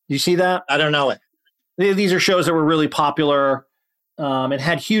 You see that? I don't know it. These are shows that were really popular and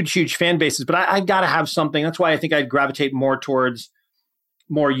had huge fan bases. But I got to have something. That's why I think I'd gravitate more towards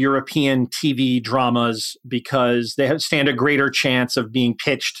more European TV dramas, because they stand a greater chance of being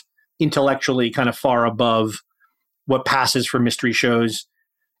pitched intellectually kind of far above what passes for mystery shows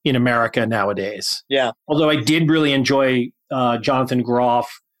in America nowadays. Yeah. Although I did really enjoy Jonathan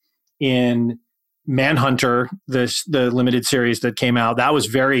Groff in Manhunter, the limited series that came out. That was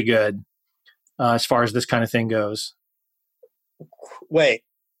very good as far as this kind of thing goes. Wait,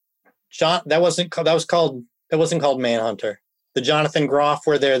 that wasn't called Manhunter. The Jonathan Groff,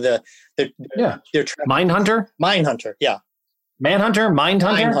 where they're Mindhunter. Mindhunter, yeah. Manhunter,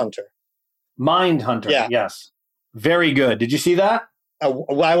 Mindhunter. Yeah. Yes, very good. Did you see that? I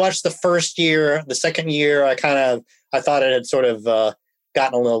watched the first year. The second year, I thought it had sort of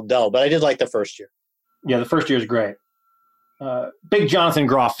gotten a little dull, but I did like the first year. Yeah, the first year is great. Big Jonathan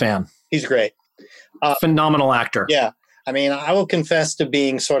Groff fan. He's great. Phenomenal actor. Yeah. I mean, I will confess to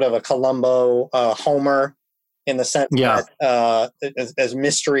being sort of a Columbo homer in the sense that as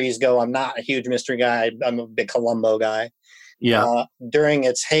mysteries go, I'm not a huge mystery guy. I'm a big Columbo guy. Yeah. During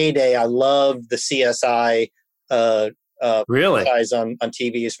its heyday, I loved the CSI really guys on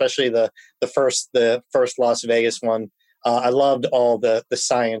TV, especially the first Las Vegas one. I loved all the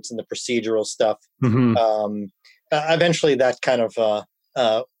science and the procedural stuff. Mm-hmm. Eventually, that kind of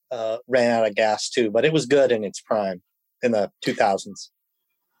ran out of gas too, but it was good in its prime in the 2000s.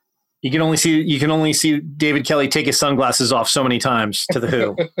 You can only see David Kelly take his sunglasses off so many times to The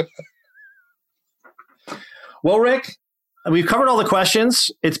Who. Well, Rick, we've covered all the questions.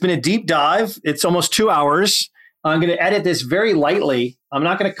 It's been a deep dive. It's almost 2 hours. I'm going to edit this very lightly. I'm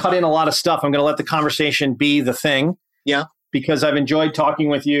not going to cut in a lot of stuff. I'm going to let the conversation be the thing. Yeah. Because I've enjoyed talking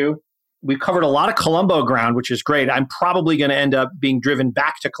with you. We've covered a lot of Columbo ground, which is great. I'm probably going to end up being driven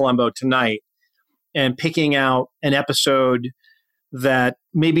back to Columbo tonight and picking out an episode that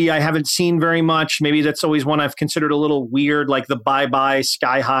maybe I haven't seen very much. Maybe that's always one I've considered a little weird, like the Bye Bye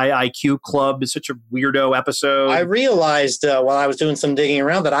Sky High IQ Club is such a weirdo episode. I realized while I was doing some digging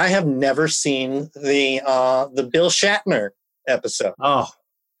around that I have never seen the Bill Shatner episode. Oh,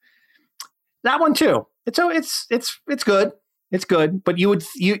 that one too. It's good. It's good, but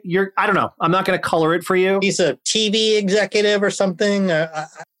you're I don't know. I'm not going to color it for you. He's a TV executive or something.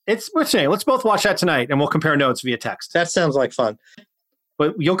 We're saying let's both watch that tonight, and we'll compare notes via text. That sounds like fun.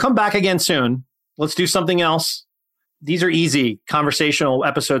 But you'll come back again soon. Let's do something else. These are easy. Conversational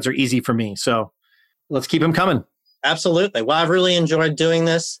episodes are easy for me, so let's keep them coming. Absolutely. Well, I've really enjoyed doing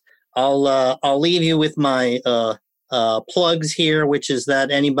this. I'll leave you with my plugs here, which is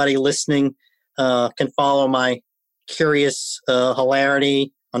that anybody listening can follow my curious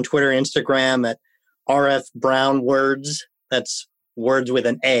hilarity on Twitter and Instagram at RF Brown Words. That's words with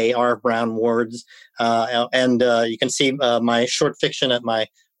an A, RF Brown Words. And you can see my short fiction at my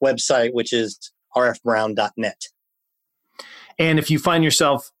website, which is rfbrown.net. And if you find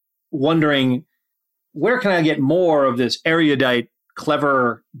yourself wondering, where can I get more of this erudite,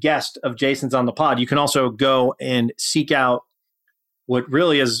 clever guest of Jason's on the pod, you can also go and seek out what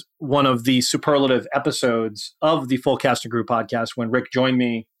really is one of the superlative episodes of the Full Cast and Crew podcast, when Rick joined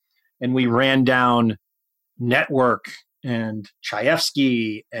me and we ran down Network and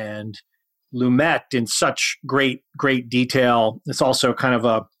Chayefsky and Lumet in such great detail. It's also kind of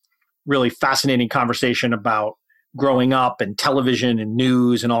a really fascinating conversation about growing up and television and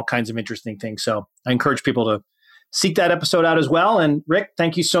news and all kinds of interesting things. So I encourage people to seek that episode out as well. And Rick,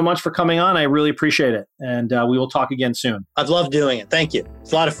 thank you so much for coming on. I really appreciate it. And we will talk again soon. I'd love doing it. Thank you.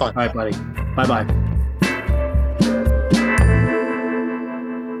 It's a lot of fun. All right, buddy. Bye-bye.